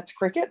that's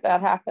cricket,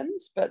 that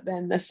happens. But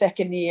then the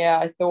second year,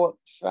 I thought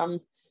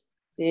from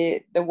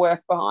the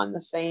work behind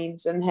the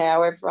scenes and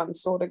how everyone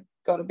sort of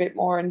got a bit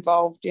more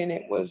involved in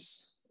it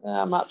was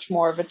much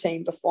more of a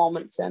team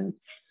performance, and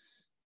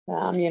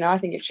I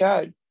think it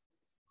showed.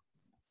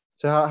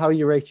 So how are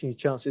you rating your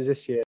chances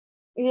this year?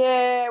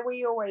 Yeah,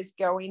 we always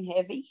go in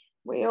heavy.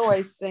 We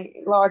always think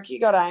like you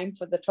got to aim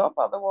for the top,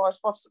 otherwise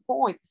what's the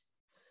point?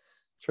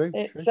 True.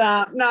 It's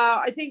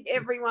I think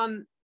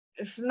everyone,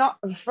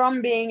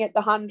 from being at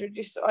the 100,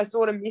 I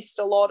sort of missed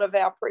a lot of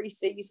our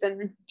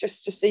pre-season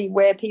just to see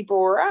where people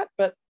were at,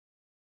 but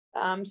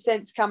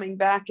since coming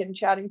back and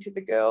chatting to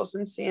the girls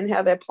and seeing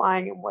how they're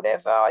playing and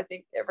whatever, I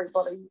think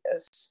everybody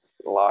has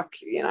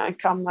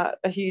come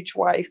a huge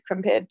way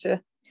compared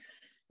to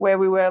where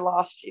we were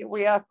last year.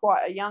 We are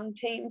quite a young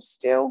team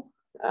still,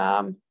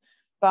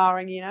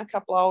 barring a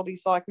couple of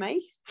oldies like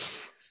me.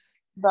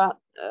 But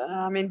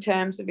in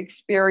terms of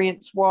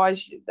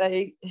experience-wise,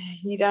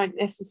 you don't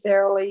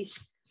necessarily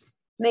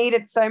need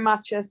it so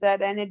much as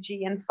that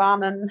energy and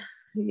fun and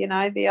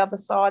the other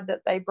side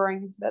that they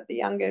bring, that the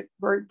younger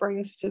group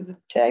brings to the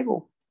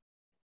table.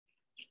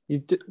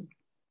 You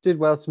did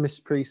well to miss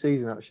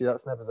pre-season. Actually,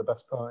 that's never the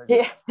best part.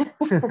 Is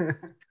it?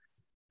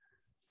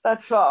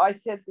 That's what I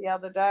said the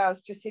other day. I was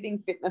just hitting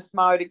fitness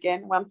mode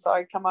again once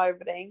I come over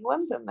to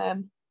England, and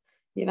then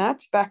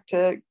it's back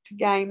to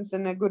games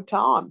and a good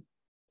time.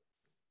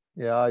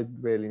 Yeah, I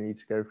really need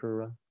to go for a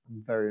run.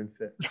 I'm very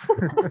unfit.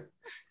 The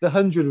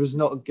 100 was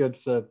not good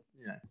for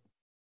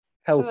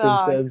health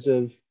in terms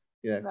of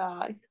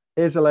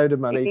here's a load of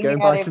money, go and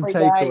buy some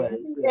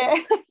takeaways. Yeah.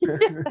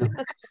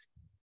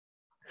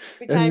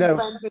 Became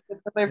friends with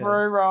the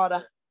delivery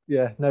rider.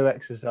 Yeah, no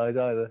exercise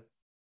either.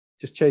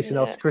 Just chasing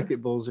after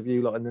cricket balls of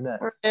you lot in the net.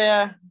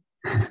 Yeah.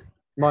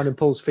 Mine and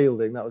Paul's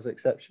fielding, that was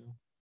exceptional.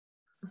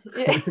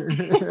 Yeah.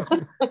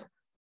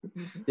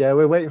 Yeah,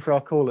 we're waiting for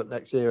our call-up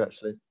next year,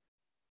 actually.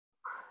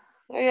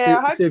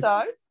 Yeah, I hope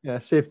so. Yeah,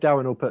 see if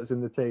Darren will put us in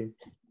the team.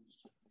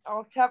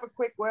 I'll have a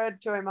quick word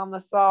to him on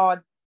the side.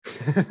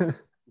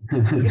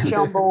 Get you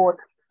on board.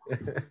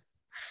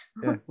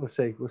 Yeah, we'll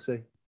see.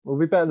 We'll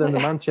be better than the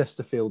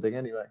Manchester fielding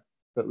anyway,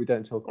 but we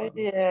don't talk about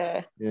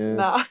that. Yeah.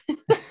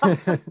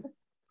 No.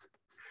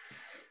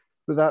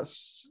 But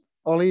that's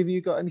Ollie. Have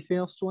you got anything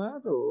else to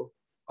add? Or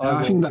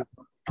I think that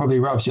probably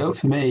wraps it up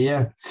for me.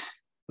 Yeah.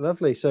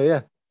 Lovely.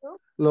 So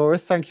Laura,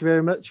 thank you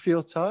very much for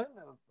your time.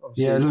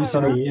 Obviously,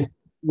 lovely to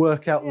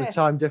work out the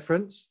time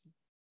difference.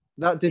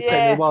 That did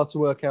take me a while to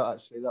work out.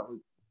 Actually, that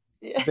was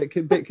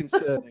a bit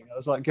concerning. I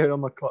was like going on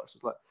my clocks,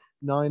 it was like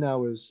 9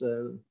 hours.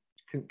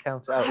 Couldn't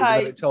count it out.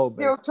 Even though it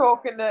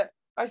told me.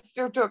 I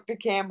still talk to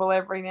Campbell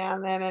every now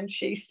and then, and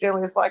she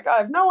still is like, I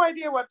have no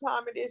idea what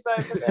time it is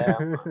over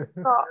there.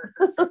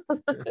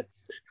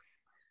 It's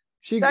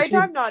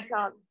daytime,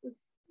 nighttime.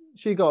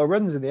 She got her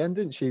runs in the end,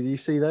 didn't she? Did you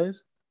see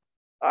those?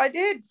 I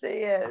did see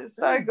it. It was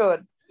so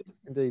good.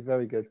 Indeed,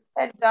 very good.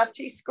 And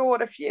Dutchy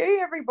scored a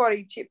few.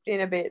 Everybody chipped in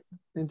a bit.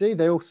 Indeed,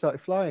 they all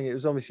started flying. It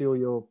was obviously all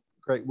your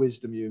great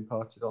wisdom you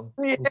imparted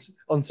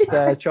on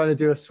stair, trying to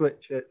do a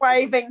switch.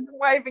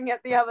 Waving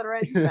at the other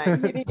end,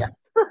 saying,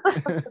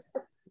 here.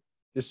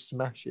 Just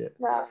smash it.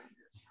 No.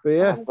 But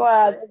yeah, I'm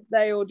glad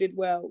they all did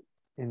well.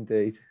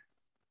 Indeed.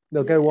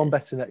 They'll go one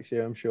better next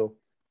year, I'm sure.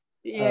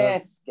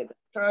 Yes, get the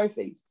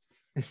trophy.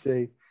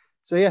 Indeed.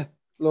 So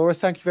Laura,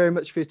 thank you very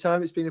much for your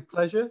time. It's been a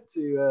pleasure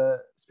to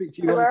speak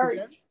to you once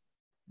again.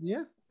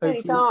 Yeah.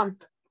 Anytime.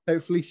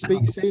 Hopefully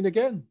speak soon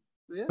again.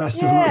 Yeah.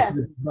 Best of luck for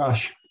the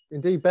rush.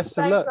 Indeed, best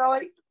of luck.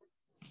 Ollie.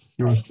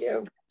 Thank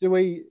you.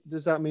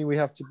 Does that mean we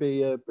have to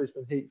be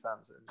Brisbane Heat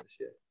fans then this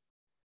year?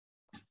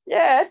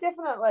 Yeah,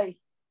 definitely.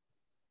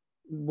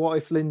 What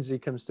if Lindsay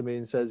comes to me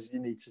and says you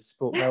need to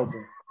support Melbourne?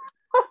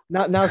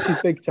 now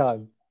she's big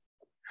time.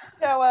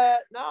 Tell her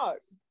no.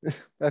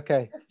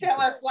 Okay. Just tell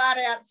her flat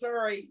out,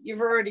 sorry,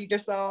 you've already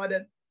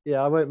decided.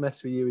 Yeah, I won't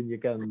mess with you and your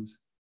guns.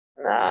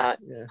 Nah.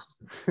 Yeah.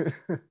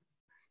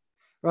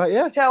 Right,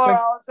 yeah. Tell her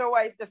I was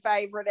always the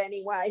favourite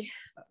anyway.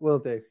 Will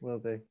do.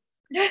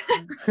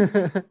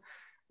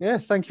 Yeah,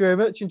 thank you very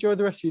much. Enjoy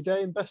the rest of your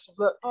day and best of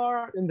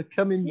luck in the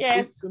coming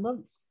weeks and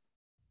months.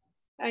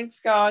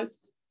 Thanks, guys.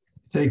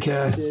 Take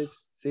care. Cheers.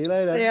 See you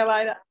later. See you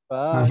later.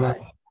 Bye. Bye.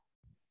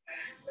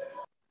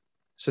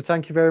 So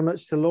thank you very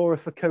much to Laura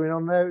for coming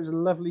on there. It was a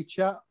lovely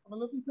chat from a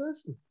lovely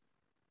person.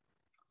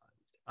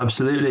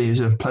 Absolutely. It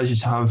was a pleasure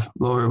to have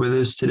Laura with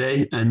us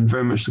today, and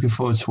very much looking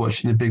forward to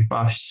watching the Big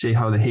Bash to see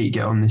how the Heat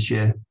get on this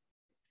year.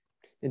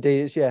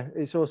 Indeed,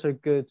 it's also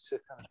good to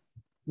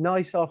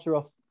nice after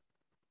off.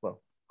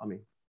 Well, I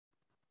mean,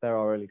 there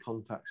are only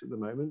contacts at the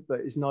moment,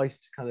 but it's nice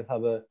to kind of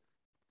have a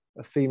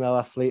female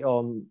athlete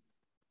on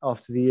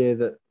after the year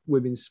that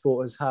women's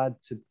sport has had,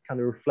 to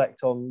kind of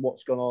reflect on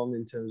what's gone on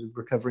in terms of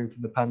recovering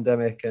from the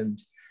pandemic and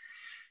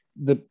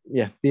the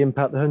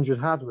impact the 100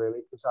 had, really,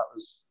 because that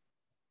was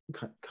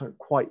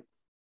quite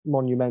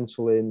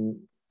monumental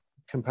in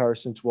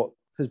comparison to what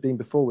has been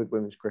before with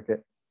women's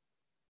cricket.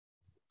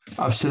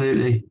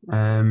 Absolutely.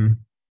 I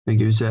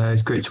think it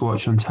was great to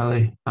watch on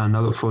telly, and I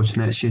look forward to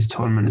next year's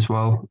tournament as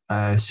well,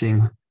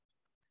 seeing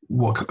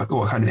what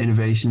kind of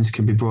innovations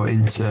can be brought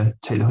in to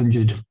take the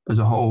 100 as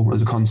a whole,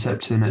 as a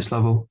concept, to the next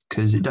level.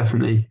 Because it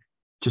definitely,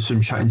 just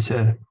from chatting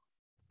to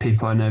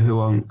people I know who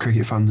aren't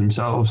cricket fans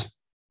themselves,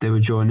 they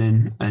were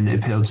joining and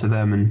it appealed to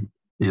them. And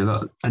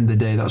that end of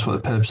the day, that's what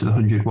the purpose of the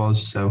 100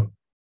 was. So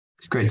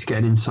it's great to get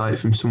an insight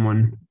from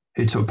someone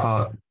who took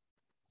part.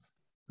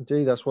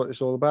 Indeed, that's what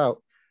it's all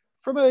about.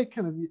 From a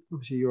kind of,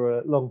 obviously you're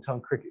a long-time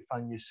cricket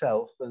fan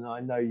yourself, and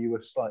I know you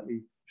were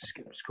slightly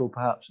sceptical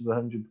perhaps of the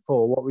 100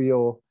 before. What were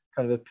your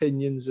kind of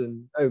opinions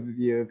and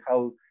overview of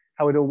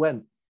how it all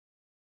went?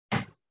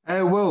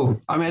 Well,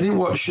 I mean, I didn't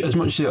watch as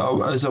much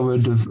as I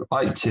would have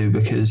liked to,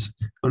 because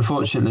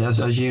unfortunately,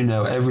 as you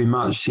know, every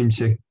match seemed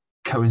to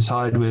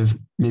coincide with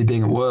me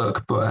being at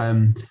work. But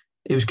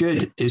it was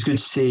good. It was good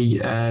to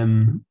see. I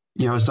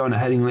was down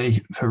at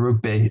Headingley for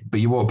rugby, but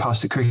you walk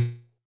past the cricket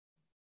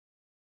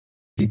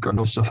ground,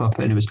 all stuff up,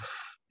 and it's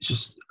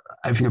just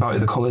everything about it,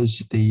 the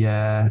colours, the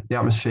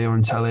atmosphere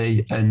on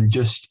telly, and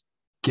just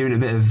giving a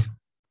bit of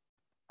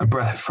a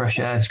breath of fresh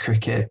air to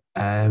cricket.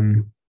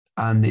 And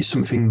it's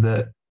something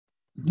that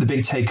the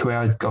big takeaway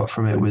I got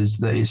from it was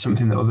that it's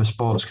something that other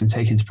sports can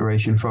take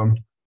inspiration from.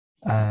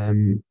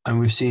 And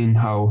we've seen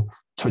how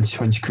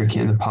 2020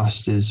 cricket in the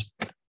past has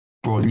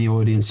brought new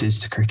audiences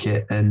to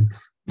cricket, and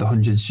the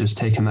 100's just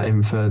taken that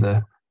even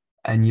further.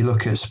 And you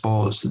look at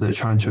sports that are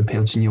trying to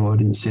appeal to new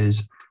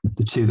audiences,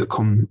 the two that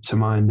come to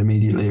mind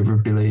immediately are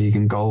rugby league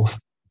and golf,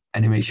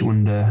 and it makes you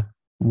wonder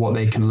what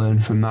they can learn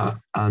from that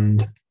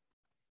and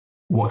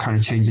what kind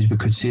of changes we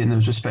could see in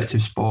those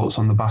respective sports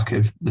on the back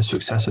of the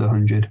success of the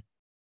 100.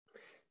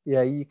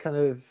 Yeah, you kind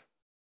of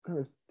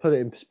put it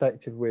in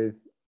perspective with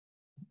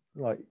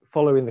like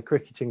following the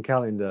cricketing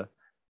calendar,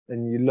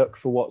 and you look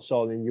for what's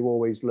on, and you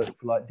always look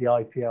for like the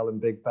IPL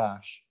and Big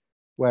Bash,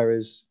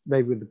 whereas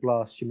maybe with the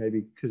Blast, you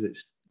maybe, because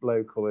it's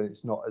local and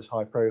it's not as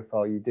high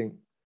profile, you didn't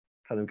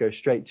kind of go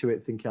straight to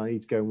it thinking I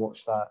need to go and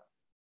watch that.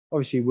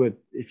 Obviously you would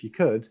if you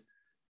could,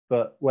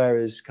 but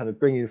whereas kind of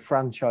bringing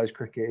franchise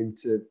cricket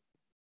into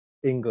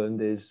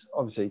England is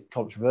obviously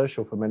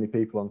controversial for many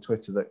people on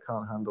Twitter that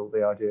can't handle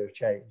the idea of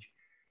change.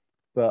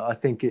 But I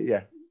think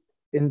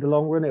in the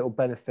long run, it'll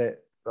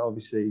benefit. But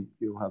obviously,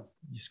 you'll have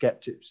your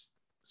skeptics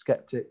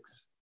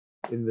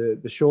in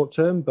the short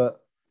term. But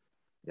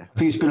yeah, I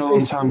think it's been a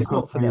long time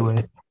coming.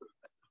 Anyway,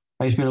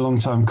 it's been a long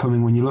time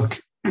coming. When you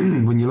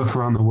look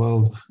around the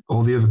world,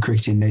 all the other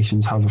cricketing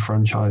nations have a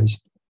franchise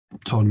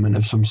tournament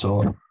of some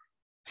sort.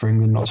 For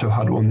England not to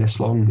have had one this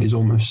long is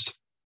almost.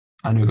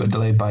 I know it got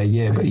delayed by a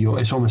year, but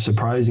it's almost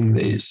surprising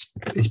that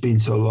it's been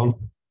so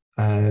long.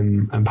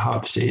 And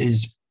perhaps it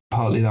is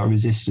partly that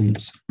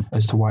resistance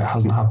as to why it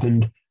hasn't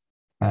happened.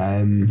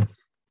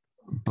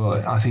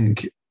 But I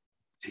think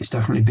it's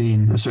definitely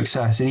been a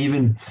success. And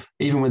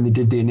even when they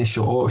did the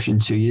initial auction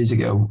 2 years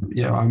ago,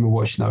 I remember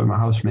watching that with my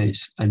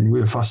housemates, and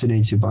we were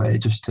fascinated by it.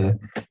 Just to,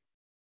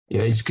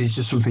 it's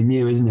just something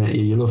new, isn't it?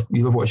 You love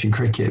watching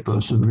cricket,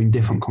 but something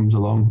different comes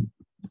along.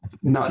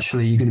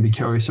 Naturally, you're going to be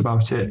curious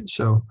about it.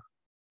 So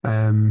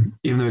even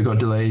though it got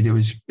delayed, it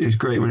was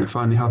great when it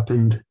finally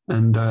happened.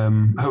 And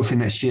hopefully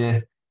next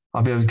year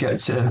I'll be able to get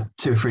to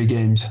 2 or 3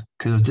 games,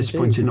 because I was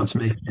disappointed not to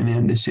make it in the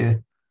end this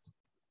year.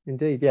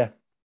 Indeed, yeah.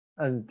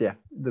 And yeah,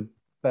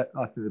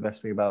 I think the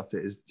best thing about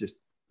it is just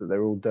that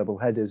they're all double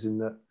headers, in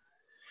that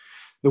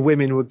the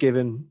women were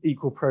given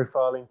equal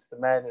profiling to the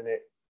men, and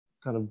it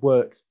kind of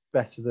worked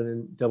better than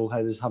in double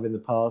headers have in the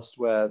past,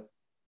 where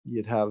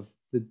you'd have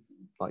the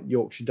like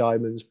Yorkshire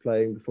Diamonds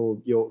playing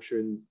before Yorkshire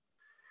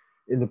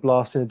in the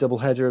Blast in a double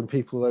header, and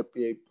people would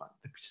be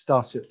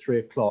start at 3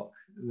 o'clock,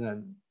 and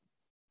then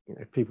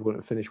people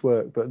wouldn't finish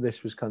work. But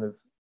this was kind of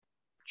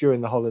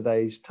during the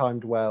holidays,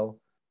 timed well.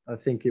 I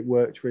think it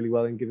worked really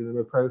well in giving them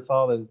a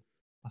profile, and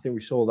I think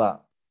we saw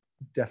that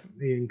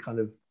definitely in kind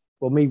of,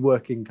 me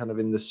working kind of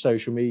in the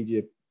social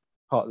media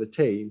part of the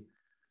team,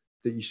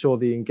 that you saw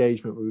the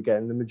engagement we were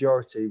getting. The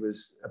majority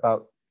was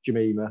about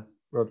Jemima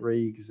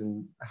Rodriguez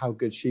and how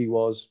good she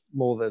was,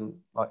 more than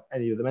like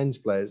any of the men's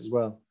players as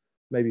well.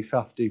 Maybe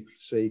Faf du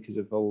Plessis because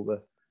of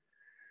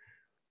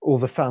all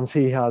the fans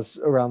he has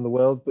around the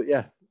world. But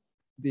yeah,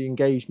 the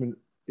engagement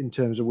in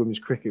terms of women's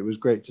cricket was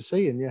great to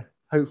see, and yeah,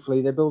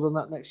 hopefully they build on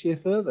that next year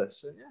further.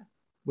 So yeah,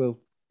 we'll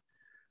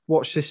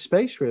watch this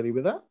space really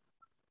with that.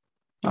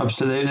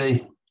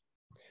 Absolutely.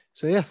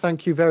 So yeah,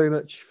 thank you very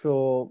much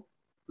for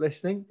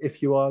listening,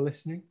 if you are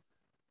listening,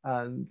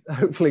 and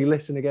hopefully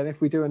listen again if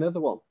we do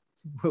another one.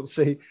 We'll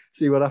see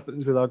what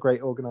happens with our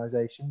great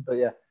organisation. But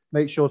yeah,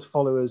 make sure to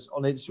follow us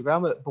on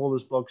Instagram at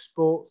Ballers Blog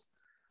Sport,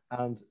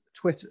 and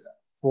Twitter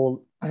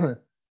Ballers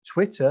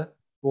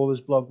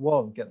Blog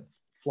 1. Get the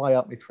fly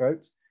up my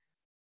throat.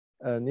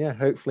 And yeah,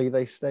 hopefully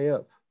they stay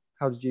up.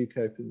 How did you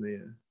cope in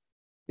the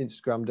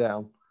Instagram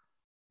down?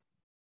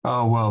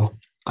 Oh, well,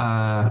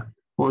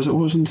 what was it?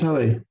 What was on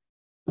telly?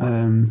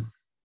 Can't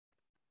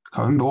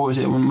remember. What was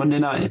it on Monday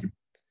night?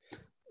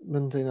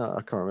 Monday night,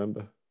 I can't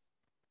remember.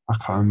 I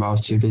can't remember. I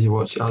was too busy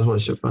watching. I was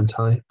watching it on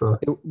telly, but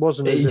It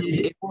wasn't as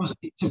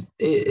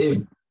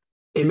if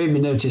it made me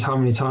notice how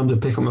many times I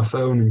pick up my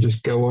phone and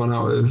just go on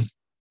out of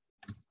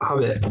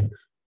habit,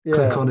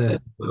 click on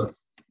it, but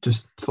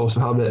just force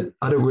of habit.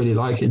 I don't really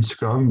like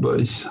Instagram, but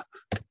it's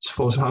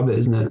force of habit,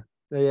 isn't it?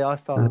 Yeah, I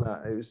found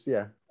that it was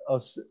I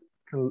was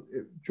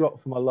it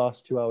dropped for my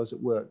last 2 hours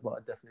at work, but I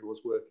definitely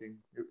was working.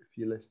 If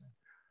you're listening,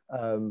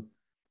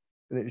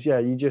 and it was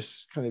you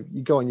just kind of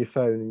you go on your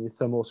phone and your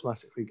thumb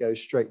automatically goes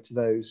straight to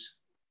those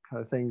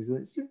kind of things, and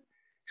it's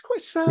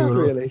quite sad,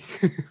 really.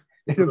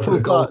 In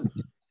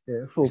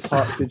a full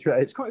partridge,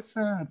 right? It's quite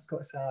sad. It's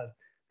quite sad,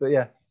 but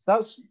yeah,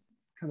 that's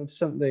kind of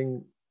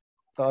something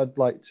that I'd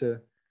like to.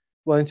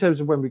 Well, in terms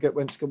of when we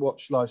went to go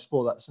watch live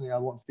sport, that's something I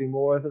want to do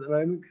more of at the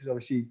moment, because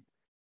obviously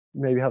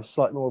maybe have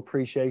slightly more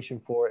appreciation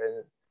for it.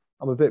 And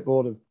I'm a bit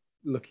bored of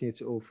looking at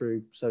it all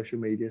through social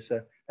media.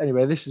 So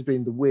anyway, this has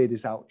been the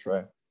weirdest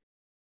outro.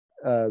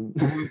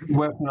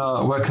 Where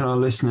can our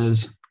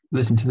listeners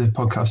listen to this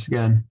podcast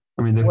again?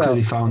 I mean, they've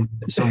clearly found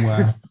it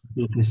somewhere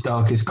in this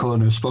darkest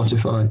corner of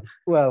Spotify.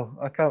 Well,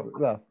 I can't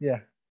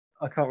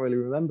really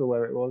remember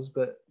where it was,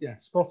 but yeah,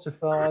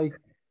 Spotify,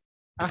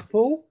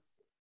 Apple,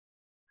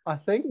 I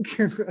think,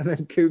 and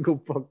then Google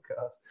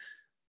Podcasts.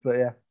 But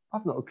yeah,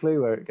 I've not a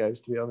clue where it goes,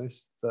 to be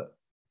honest, but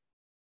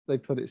they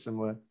put it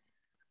somewhere.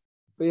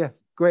 But yeah,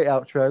 great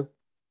outro,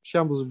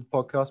 shambles of a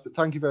podcast. But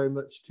thank you very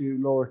much to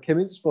Laura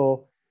Kimmince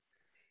for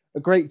a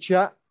great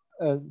chat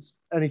and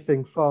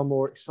anything far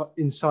more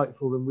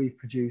insightful than we've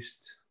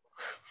produced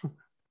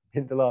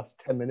in the last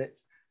 10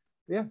 minutes.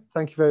 Yeah,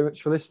 thank you very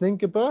much for listening.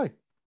 Goodbye.